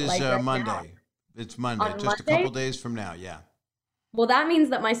 This but is like right now, Monday. It's Monday, on just a couple Monday. days from now. Yeah. Well, that means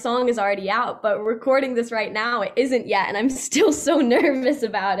that my song is already out, but recording this right now, it isn't yet, and I'm still so nervous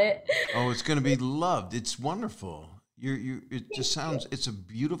about it. Oh, it's going to be loved. It's wonderful. It just Thank you. sounds. It's a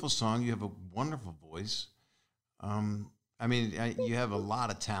beautiful song. You have a wonderful voice. I mean, you have a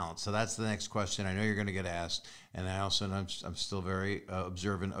lot of talent. So that's the next question. I know you're going to get asked, and I'm still very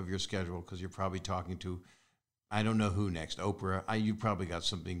observant of your schedule because you're probably talking to, I don't know who next, Oprah. You probably got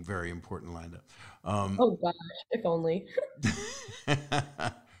something very important lined up. Oh gosh, if only.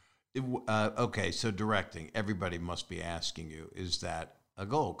 Okay, so directing, everybody must be asking you, is that a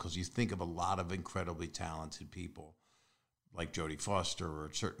goal? Because you think of a lot of incredibly talented people like Jodie Foster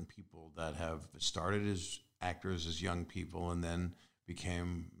or certain people that have started as actors as young people and then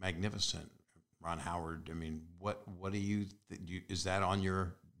became magnificent. Ron Howard. I mean, what is that on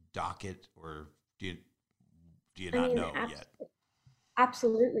your docket, or do you I not mean, know yet?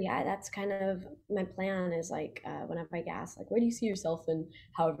 absolutely. That's kind of my plan, is like whenever I get asked, like, where do you see yourself in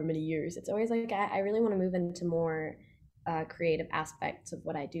however many years? It's always like, I really want to move into more creative aspects of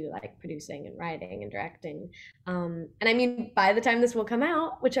what I do, like producing and writing and directing. And I mean, by the time this will come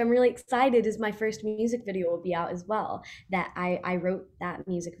out, which I'm really excited, is my first music video will be out as well. That I wrote that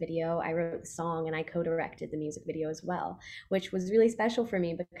music video, I wrote the song, and I co-directed the music video as well, which was really special for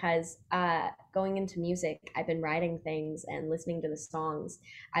me because going into music, I've been writing things and listening to the songs.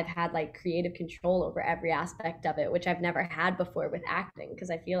 I've had like creative control over every aspect of it, which I've never had before with acting, because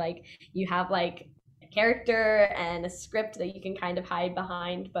I feel like you have like character and a script that you can kind of hide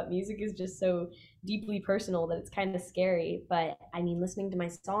behind, but music is just so deeply personal that it's kind of scary. But I mean, listening to my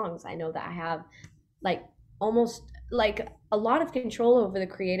songs, I know that I have like almost like a lot of control over the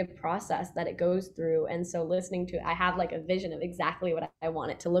creative process that it goes through. And so listening to it, I have like a vision of exactly what I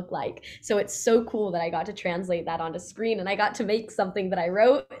want it to look like. So it's so cool that I got to translate that onto screen, and I got to make something that I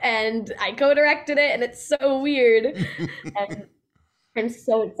wrote and I co-directed it, and it's so weird. And I'm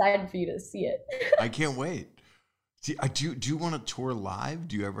so excited for you to see it. I can't wait. See, do you want to tour live?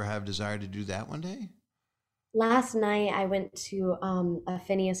 Do you ever have desire to do that one day? Last night I went to a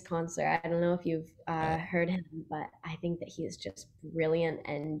Phineas concert. I don't know if you've Uh, heard him, but I think that he is just brilliant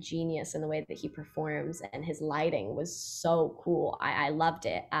and genius in the way that he performs, and his lighting was so cool. I loved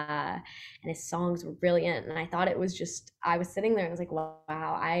it, and his songs were brilliant. And I thought it was just, I was sitting there and I was like,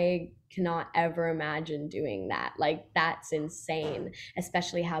 wow, I cannot ever imagine doing that. Like, that's insane,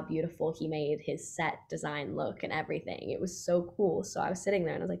 especially how beautiful he made his set design look and everything. It was so cool. So I was sitting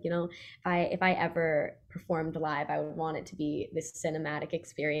there and I was like, if I ever performed live, I would want it to be this cinematic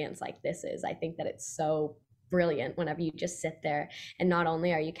experience like this is. I think that it's so brilliant whenever you just sit there, and not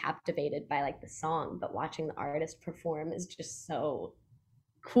only are you captivated by like the song, but watching the artist perform is just so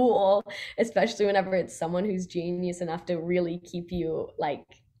cool, especially whenever it's someone who's genius enough to really keep you like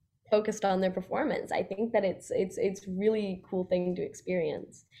focused on their performance. I think that it's really cool thing to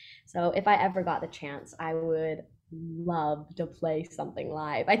experience. So if I ever got the chance, I would love to play something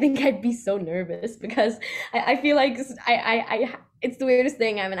live. I think I'd be so nervous because I feel like I it's the weirdest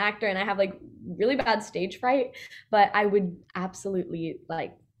thing. I'm an actor and I have like really bad stage fright, but I would absolutely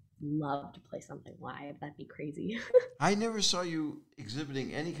like love to play something live. That'd be crazy. I never saw you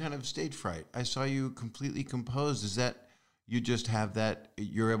exhibiting any kind of stage fright. I saw you completely composed. Is that you just have that,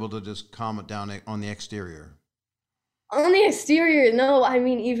 you're able to just calm it down on the exterior? On the exterior, no. I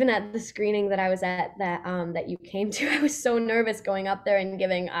mean, even at the screening that I was at that you came to, I was so nervous going up there and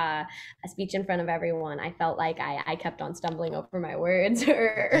giving a speech in front of everyone. I felt like I kept on stumbling over my words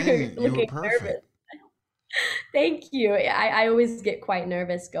or You were looking nervous. perfect. Thank you. I always get quite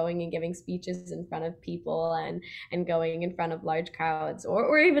nervous going and giving speeches in front of people, and going in front of large crowds,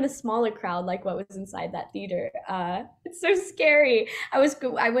 or even a smaller crowd like what was inside that theater. It's so scary.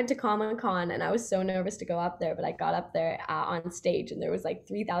 I went to Comic Con and I was so nervous to go up there, but I got up there on stage and there was like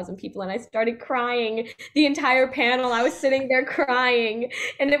 3,000 people and I started crying the entire panel. I was sitting there crying,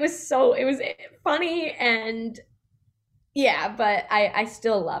 and it was funny, and yeah, but I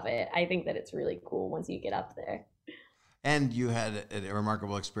still love it. I think that it's really cool once you get up there. And you had a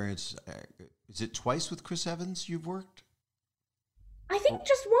remarkable experience. Is it twice with Chris Evans you've worked? I think Or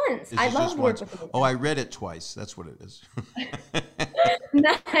just once. is I it just loved work once? with him. Oh, I read it twice. That's what it is.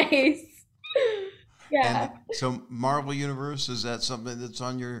 Nice. And Yeah. so Marvel Universe, is that something that's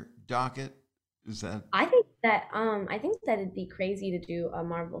on your docket? Is that I think that it'd be crazy to do a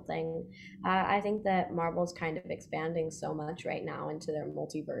Marvel thing. I think that Marvel's kind of expanding so much right now into their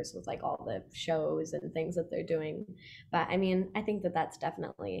multiverse with like all the shows and things that they're doing. But I mean, I think that that's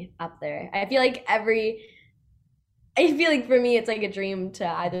definitely up there. I feel like for me, it's like a dream to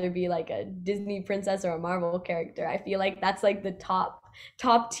either be like a Disney princess or a Marvel character. I feel like that's like the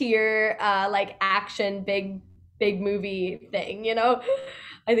top tier, like action big movie thing.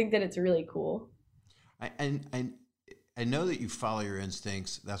 I think that it's really cool. I and I know that you follow your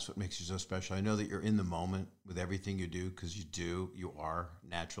instincts. That's what makes you so special. I know that you're in the moment with everything you do because you are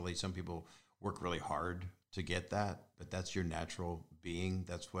naturally. Some people work really hard to get that, but that's your natural being.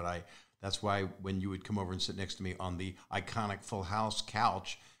 That's why when you would come over and sit next to me on the iconic Full House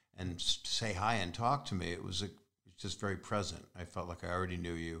couch and say hi and talk to me, it's just very present. I felt like I already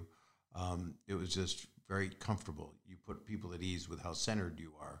knew you. It was just very comfortable. You put people at ease with how centered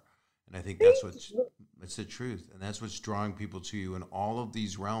you are. And I think that's the truth. And that's what's drawing people to you in all of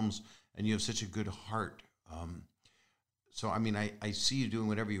these realms. And you have such a good heart. So, I mean, I see you doing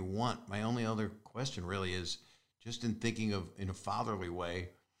whatever you want. My only other question really is just in thinking of in a fatherly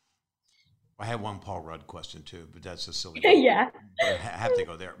way. I have one Paul Rudd question too, but that's a silly one. Yeah. But I have to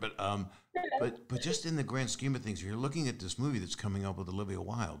go there. But just in the grand scheme of things, you're looking at this movie that's coming up with Olivia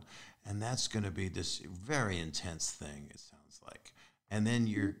Wilde, and that's going to be this very intense thing. It sounds like, and then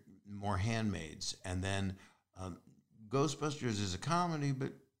you're more Handmaids, and then Ghostbusters is a comedy,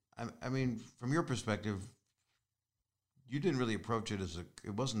 but I mean, from your perspective, you didn't really approach it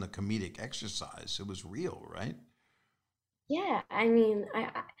it wasn't a comedic exercise. It was real, right? Yeah, I mean, it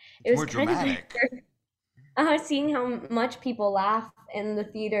It's was more kind of dramatic. weird. Seeing how much people laugh in the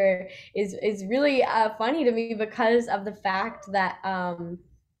theater is really funny to me because of the fact that I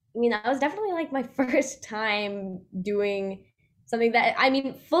mean, that was definitely like my first time doing something that, I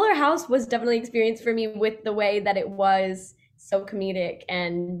mean, Fuller House was definitely an experience for me with the way that it was so comedic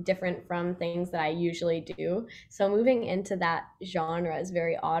and different from things that I usually do. So moving into that genre is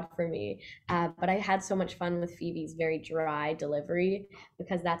very odd for me. But I had so much fun with Phoebe's very dry delivery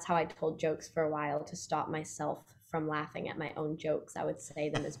because that's how I told jokes for a while to stop myself from laughing at my own jokes. I would say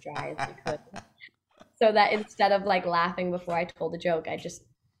them as dry as I could. So that instead of like laughing before I told a joke,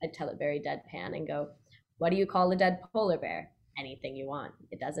 I'd tell it very deadpan and go, "What do you call a dead polar bear?" Anything you want.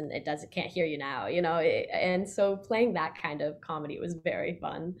 It doesn't can't hear you now, and so playing that kind of comedy was very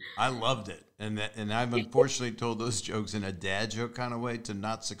fun. I loved it, and I've unfortunately told those jokes in a dad joke kind of way to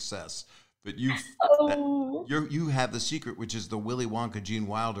not success. But Oh. you have the secret, which is the Willy Wonka Gene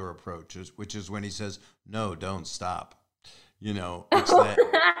Wilder approach, which is when he says, "No, don't stop." It's that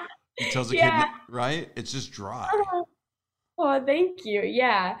he tells a kid, Yeah. right? It's just dry. Oh, thank you.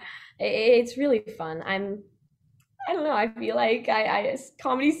 Yeah. It's really fun. I don't know. I feel like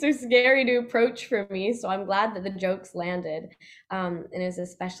comedy's so scary to approach for me, so I'm glad that the jokes landed. And it was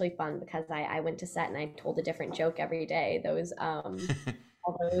especially fun because I went to set and I told a different joke every day.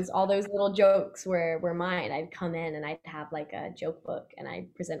 All those little jokes were mine. I'd come in and I'd have like a joke book and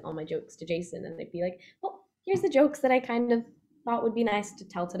I'd present all my jokes to Jason and they'd be like, "Well, here's the jokes that I kind of thought would be nice to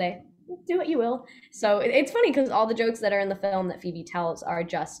tell today. Do what you will." So it's funny because all the jokes that are in the film that Phoebe tells are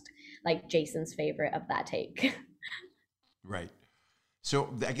just like Jason's favorite of that take. Right.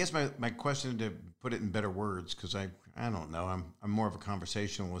 So I guess my question, to put it in better words, because I don't know, I'm more of a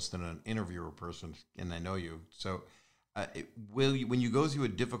conversationalist than an interviewer person, and I know you. So will you, when you go through a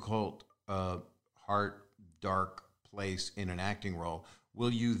difficult, heart, dark place in an acting role,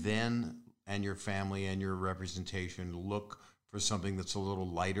 will you then and your family and your representation look for something that's a little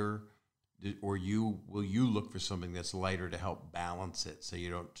lighter, or will you look for something that's lighter to help balance it so you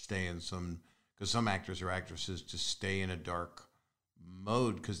don't stay in some, because some actors or actresses just stay in a dark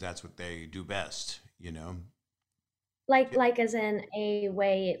mode because that's what they do best. Like as in a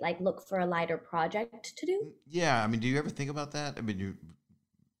way, like look for a lighter project to do? Yeah, I mean, do you ever think about that? I mean,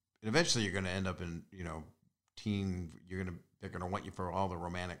 eventually you're going to end up in, teen, they're going to want you for all the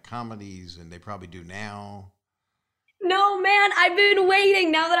romantic comedies, and they probably do now. No, man, I've been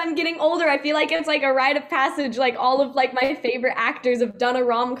waiting. Now that I'm getting older, I feel like it's like a rite of passage. Like all of like my favorite actors have done a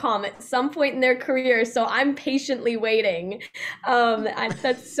rom-com at some point in their career, so I'm patiently waiting.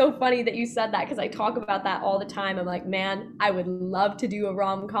 That's so funny that you said that because I talk about that all the time. I'm like, man, I would love to do a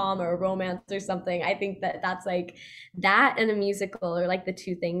rom-com or a romance or something. I think that that's like that and a musical are like the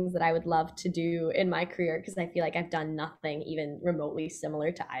two things that I would love to do in my career because I feel like I've done nothing even remotely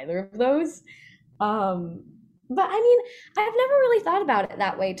similar to either of those. Um, but I mean, I've never really thought about it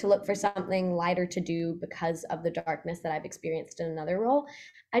that way to look for something lighter to do because of the darkness that I've experienced in another role.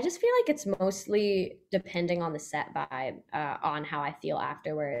 I just feel like it's mostly depending on the set vibe, on how I feel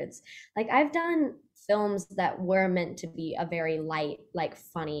afterwards. Like I've done films that were meant to be a very light, like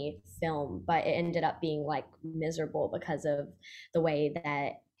funny film, but it ended up being like miserable because of the way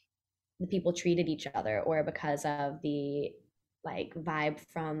that the people treated each other or because of the like vibe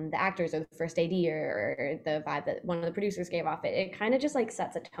from the actors or the first AD or the vibe that one of the producers gave off it kind of just like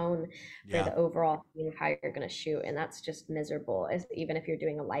sets a tone for Yeah. the overall theme of how you're going to shoot, and that's just miserable as, even if you're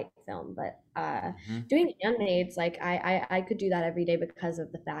doing a light film. But Hmm. doing handmaids, like I could do that every day because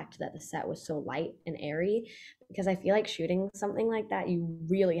of the fact that the set was so light and airy, because I feel like shooting something like that you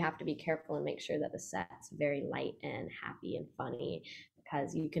really have to be careful and make sure that the set's very light and happy and funny,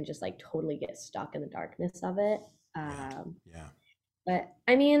 because you can just like totally get stuck in the darkness of it. Yeah. um, Yeah. but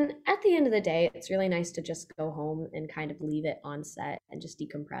I mean, at the end of the day, it's really nice to just go home and kind of leave it on set and just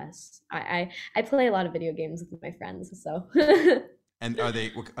decompress. I play a lot of video games with my friends, so And are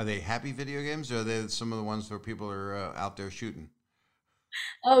they happy video games, or are they some of the ones where people are out there shooting?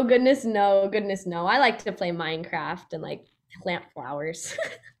 oh goodness no, goodness no. I like to play Minecraft and like plant flowers.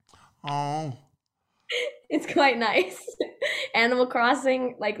 Oh, It's quite nice. Animal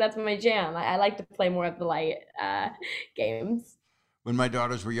Crossing, like that's my jam. I like to play more of the light games. when my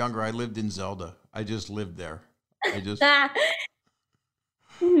daughters were younger, I lived in Zelda. I just lived there. I just I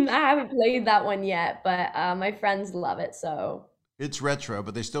haven't played that one yet, but my friends love it, so It's retro,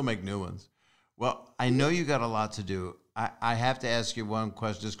 but they still make new ones. Well, I know you got a lot to do. I have to ask you one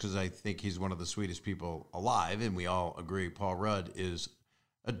question just because I think he's one of the sweetest people alive, and we all agree Paul Rudd is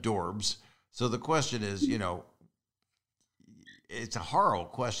adorbs. So the question is, it's a horrible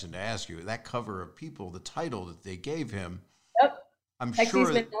question to ask you. That cover of People, the title that they gave him, yep. I'm Sexy sure.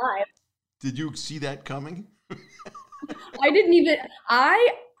 Spin Live. Did you see that coming? I didn't even I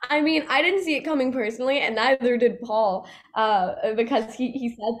I mean, I didn't see it coming personally, and neither did Paul, because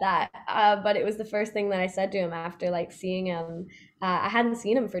he said that. But it was the first thing that I said to him after like seeing him. I hadn't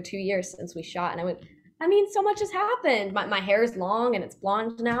seen him for 2 years since we shot, and I went, I mean, so much has happened. My hair is long and it's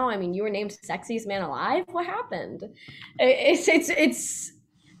blonde now. I mean, you were named sexiest man alive. What happened? It's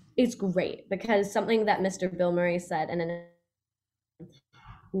great because something that Mr. Bill Murray said, and then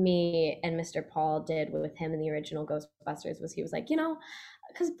me and Mr. Paul did with him in the original Ghostbusters was he was like,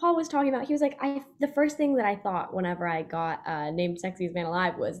 because Paul was talking about, he was like, the first thing that I thought whenever I got named Sexiest Man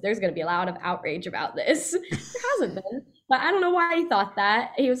Alive was there's going to be a lot of outrage about this. There hasn't been, but I don't know why he thought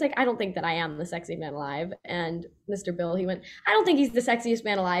that. He was like, I don't think that I am the sexiest man alive. And Mr. Bill, he went, I don't think he's the sexiest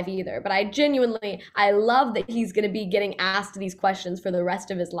man alive either, but I love that he's going to be getting asked these questions for the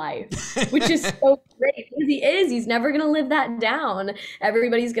rest of his life, which is so great because he's never going to live that down.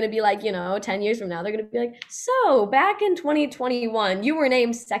 Everybody's going to be like, 10 years from now, they're going to be like, so back in 2021, you were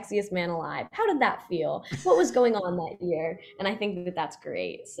named sexiest man alive. How did that feel? What was going on that year? And I think that that's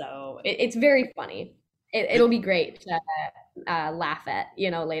great. So it's very funny. It'll be great to laugh at,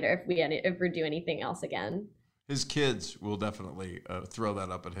 later if we do anything else again. His kids will definitely throw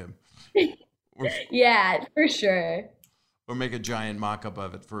that up at him. Yeah, for sure. Or make a giant mock-up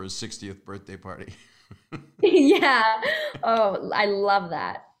of it for his 60th birthday party. Yeah. Oh, I love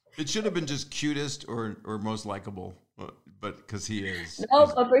that. It should have been just cutest or most likable, but because he is. No,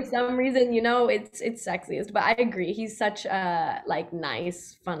 but for some reason, it's sexiest. But I agree. He's such a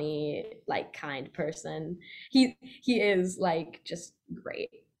nice, funny, kind person. He is just great.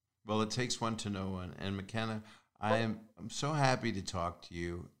 Well, it takes one to know one. And McKenna, I'm so happy to talk to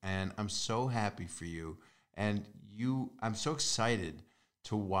you, and I'm so happy for you. And I'm so excited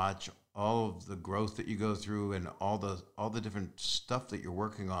to watch all of the growth that you go through and all the different stuff that you're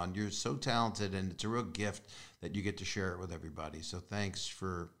working on. You're so talented, and it's a real gift that you get to share it with everybody. So thanks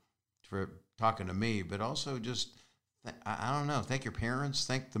for talking to me, but also just, I don't know, thank your parents,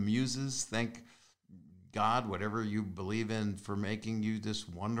 thank the muses, thank God, whatever you believe in, for making you this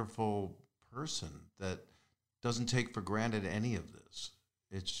wonderful person that doesn't take for granted any of this.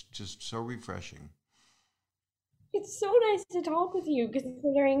 It's just so refreshing. It's so nice to talk with you,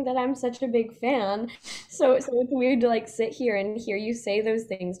 considering that I'm such a big fan. So it's weird to sit here and hear you say those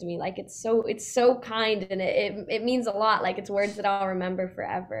things to me. It's so kind, and it means a lot. It's words that I'll remember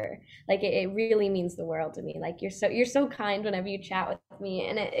forever. It really means the world to me. You're so kind whenever you chat with me,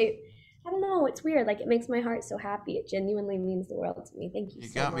 and it I don't know, it's weird. It makes my heart so happy. It genuinely means the world to me. Thank you so much.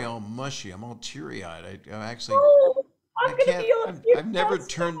 You got me all mushy. I'm all teary-eyed. I actually. Oh, I'm gonna be all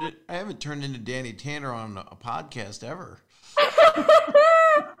I haven't turned into Danny Tanner on a podcast ever.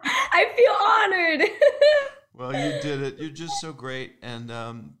 I feel honored. Well, you did it. You're just so great, and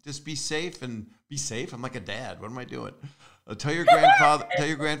just be safe and be safe. I'm like a dad. What am I doing? Tell your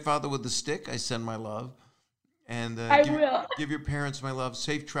grandfather with the stick I send my love, and give your parents my love.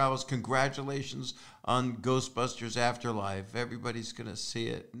 Safe travels. Congratulations on Ghostbusters Afterlife. Everybody's gonna see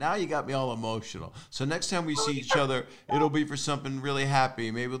it. Now you got me all emotional. So next time we see each other, it'll be for something really happy.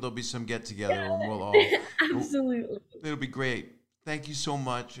 Maybe there'll be some get together, and we'll all absolutely. It'll be great. Thank you so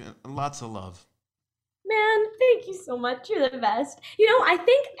much, and lots of love. Man, thank you so much. You're the best. I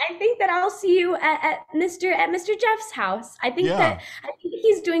think that I'll see you at Mr. Jeff's house. I think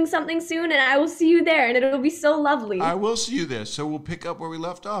he's doing something soon, and I will see you there, and it'll be so lovely. I will see you there. So we'll pick up where we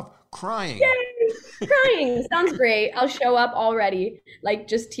left off. Crying. Yay! Crying. Sounds great. I'll show up already,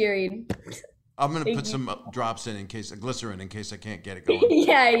 just teary. I'm gonna put some drops in case glycerin in case I can't get it going.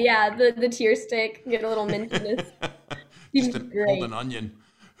 Yeah. The tear stick. Get a little mintiness. Just hold an onion.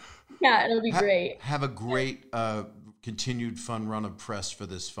 Yeah, it'll be great. Have a great continued fun run of press for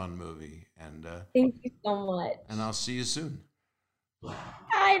this fun movie, and thank you so much. And I'll see you soon.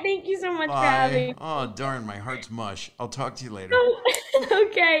 Hi, thank you so much for having me. Oh darn, my heart's mush. I'll talk to you later.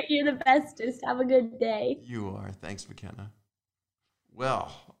 Okay, you're the bestest. Have a good day. You are. Thanks, McKenna.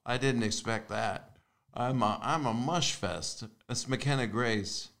 Well, I didn't expect that. I'm a mush fest. That's McKenna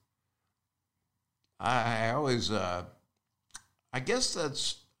Grace. I always I guess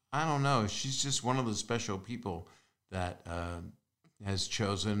that's. I don't know. She's just one of the special people that has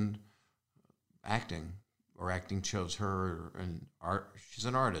chosen acting, or acting chose her, and art. She's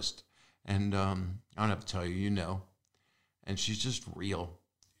an artist, and I don't have to tell you, and she's just real,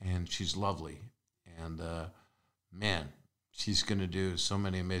 and she's lovely, and man, she's gonna do so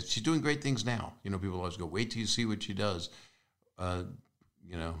many amazing. She's doing great things now. People always go, wait till you see what she does.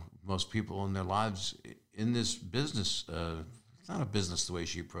 Most people in their lives in this business. It's not a business the way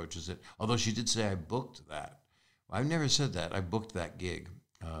she approaches it. Although she did say, I booked that. Well, I've never said that. I booked that gig.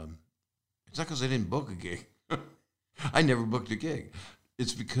 It's not because I didn't book a gig. I never booked a gig.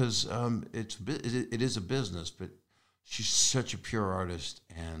 It's because it is a business, but she's such a pure artist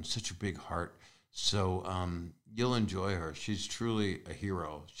and such a big heart. So you'll enjoy her. She's truly a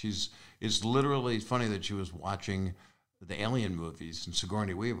hero. It's literally funny that she was watching the Alien movies and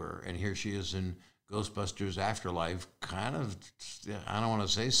Sigourney Weaver, and here she is in Ghostbusters Afterlife, kind of, I don't want to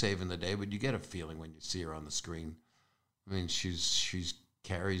say saving the day, but you get a feeling when you see her on the screen. I mean, she's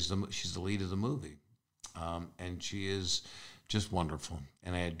the lead of the movie, and she is just wonderful,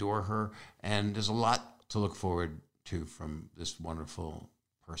 and I adore her. And there's a lot to look forward to from this wonderful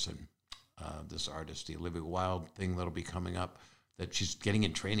person, this artist, the Olivia Wilde thing that'll be coming up that she's getting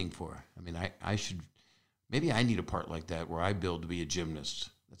in training for. I mean, maybe I need a part like that where I build to be a gymnast.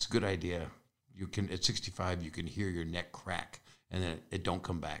 That's a good idea. You can, at 65, you can hear your neck crack, and then it don't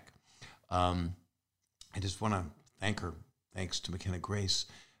come back. I just want to thank her. Thanks to McKenna Grace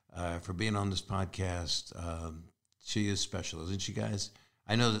for being on this podcast. She is special, isn't she, guys?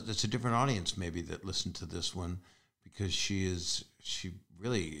 I know that it's a different audience maybe that listened to this one, because she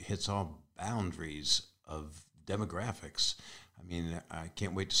really hits all boundaries of demographics. I mean, I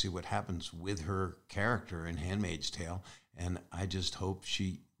can't wait to see what happens with her character in Handmaid's Tale, and I just hope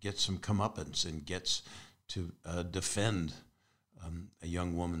she gets some comeuppance and gets to defend a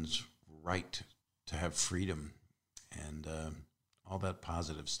young woman's right to have freedom and all that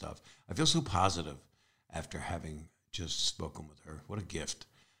positive stuff. I feel so positive after having just spoken with her. What a gift.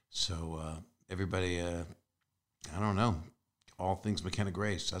 So everybody, I don't know, all things McKenna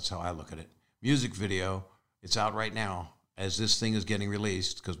Grace. That's how I look at it. Music video, it's out right now as this thing is getting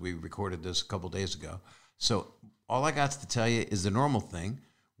released, because we recorded this a couple days ago. So all I got to tell you is the normal thing,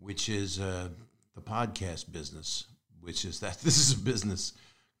 which is the podcast business, which is that this is a business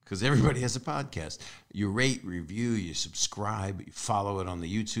because everybody has a podcast. You rate, review, you subscribe, you follow it on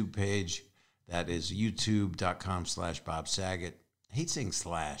the YouTube page. That is youtube.com/Bob Saget. I hate saying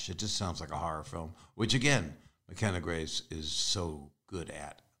slash. It just sounds like a horror film, which, again, McKenna Grace is so good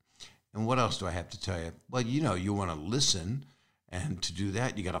at. And what else do I have to tell you? Well, you want to listen, and to do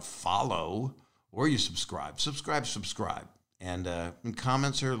that, you got to follow or you subscribe. Subscribe. And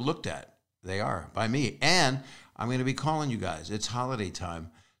comments are looked at. They are by me. And I'm going to be calling you guys. It's holiday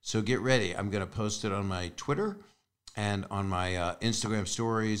time. So get ready. I'm going to post it on my Twitter and on my Instagram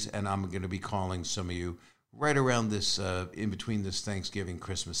stories. And I'm going to be calling some of you right around this, in between this Thanksgiving,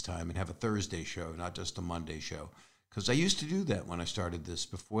 Christmas time, and have a Thursday show, not just a Monday show. Because I used to do that when I started this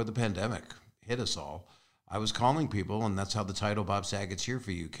before the pandemic hit us all. I was calling people, and that's how the title Bob Saget's Here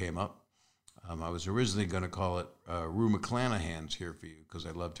For You came up. I was originally going to call it Rue McClanahan's Here For You, because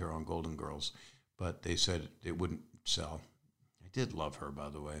I loved her on Golden Girls, but they said it wouldn't sell. I did love her, by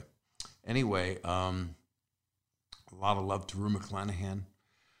the way. Anyway, a lot of love to Rue McClanahan.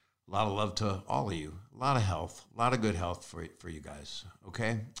 A lot of love to all of you. A lot of health. A lot of good health for you guys,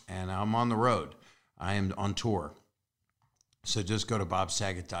 okay? And I'm on the road. I am on tour. So just go to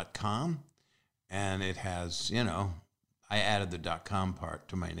bobsaget.com, and it has, I added the .com part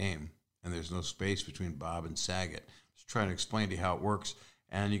to my name, and there's no space between Bob and Saget. Just trying to explain to you how it works,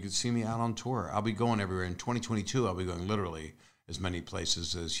 and you can see me out on tour. I'll be going everywhere. In 2022, I'll be going literally as many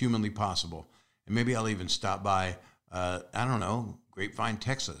places as humanly possible, and maybe I'll even stop by, Grapevine,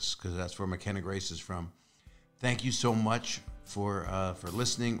 Texas, because that's where McKenna Grace is from. Thank you so much for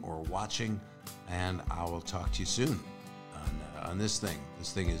listening or watching, and I will talk to you soon on this thing.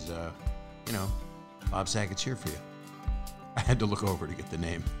 This thing is, Bob Saget's Here For You. I had to look over to get the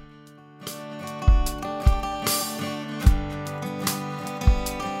name.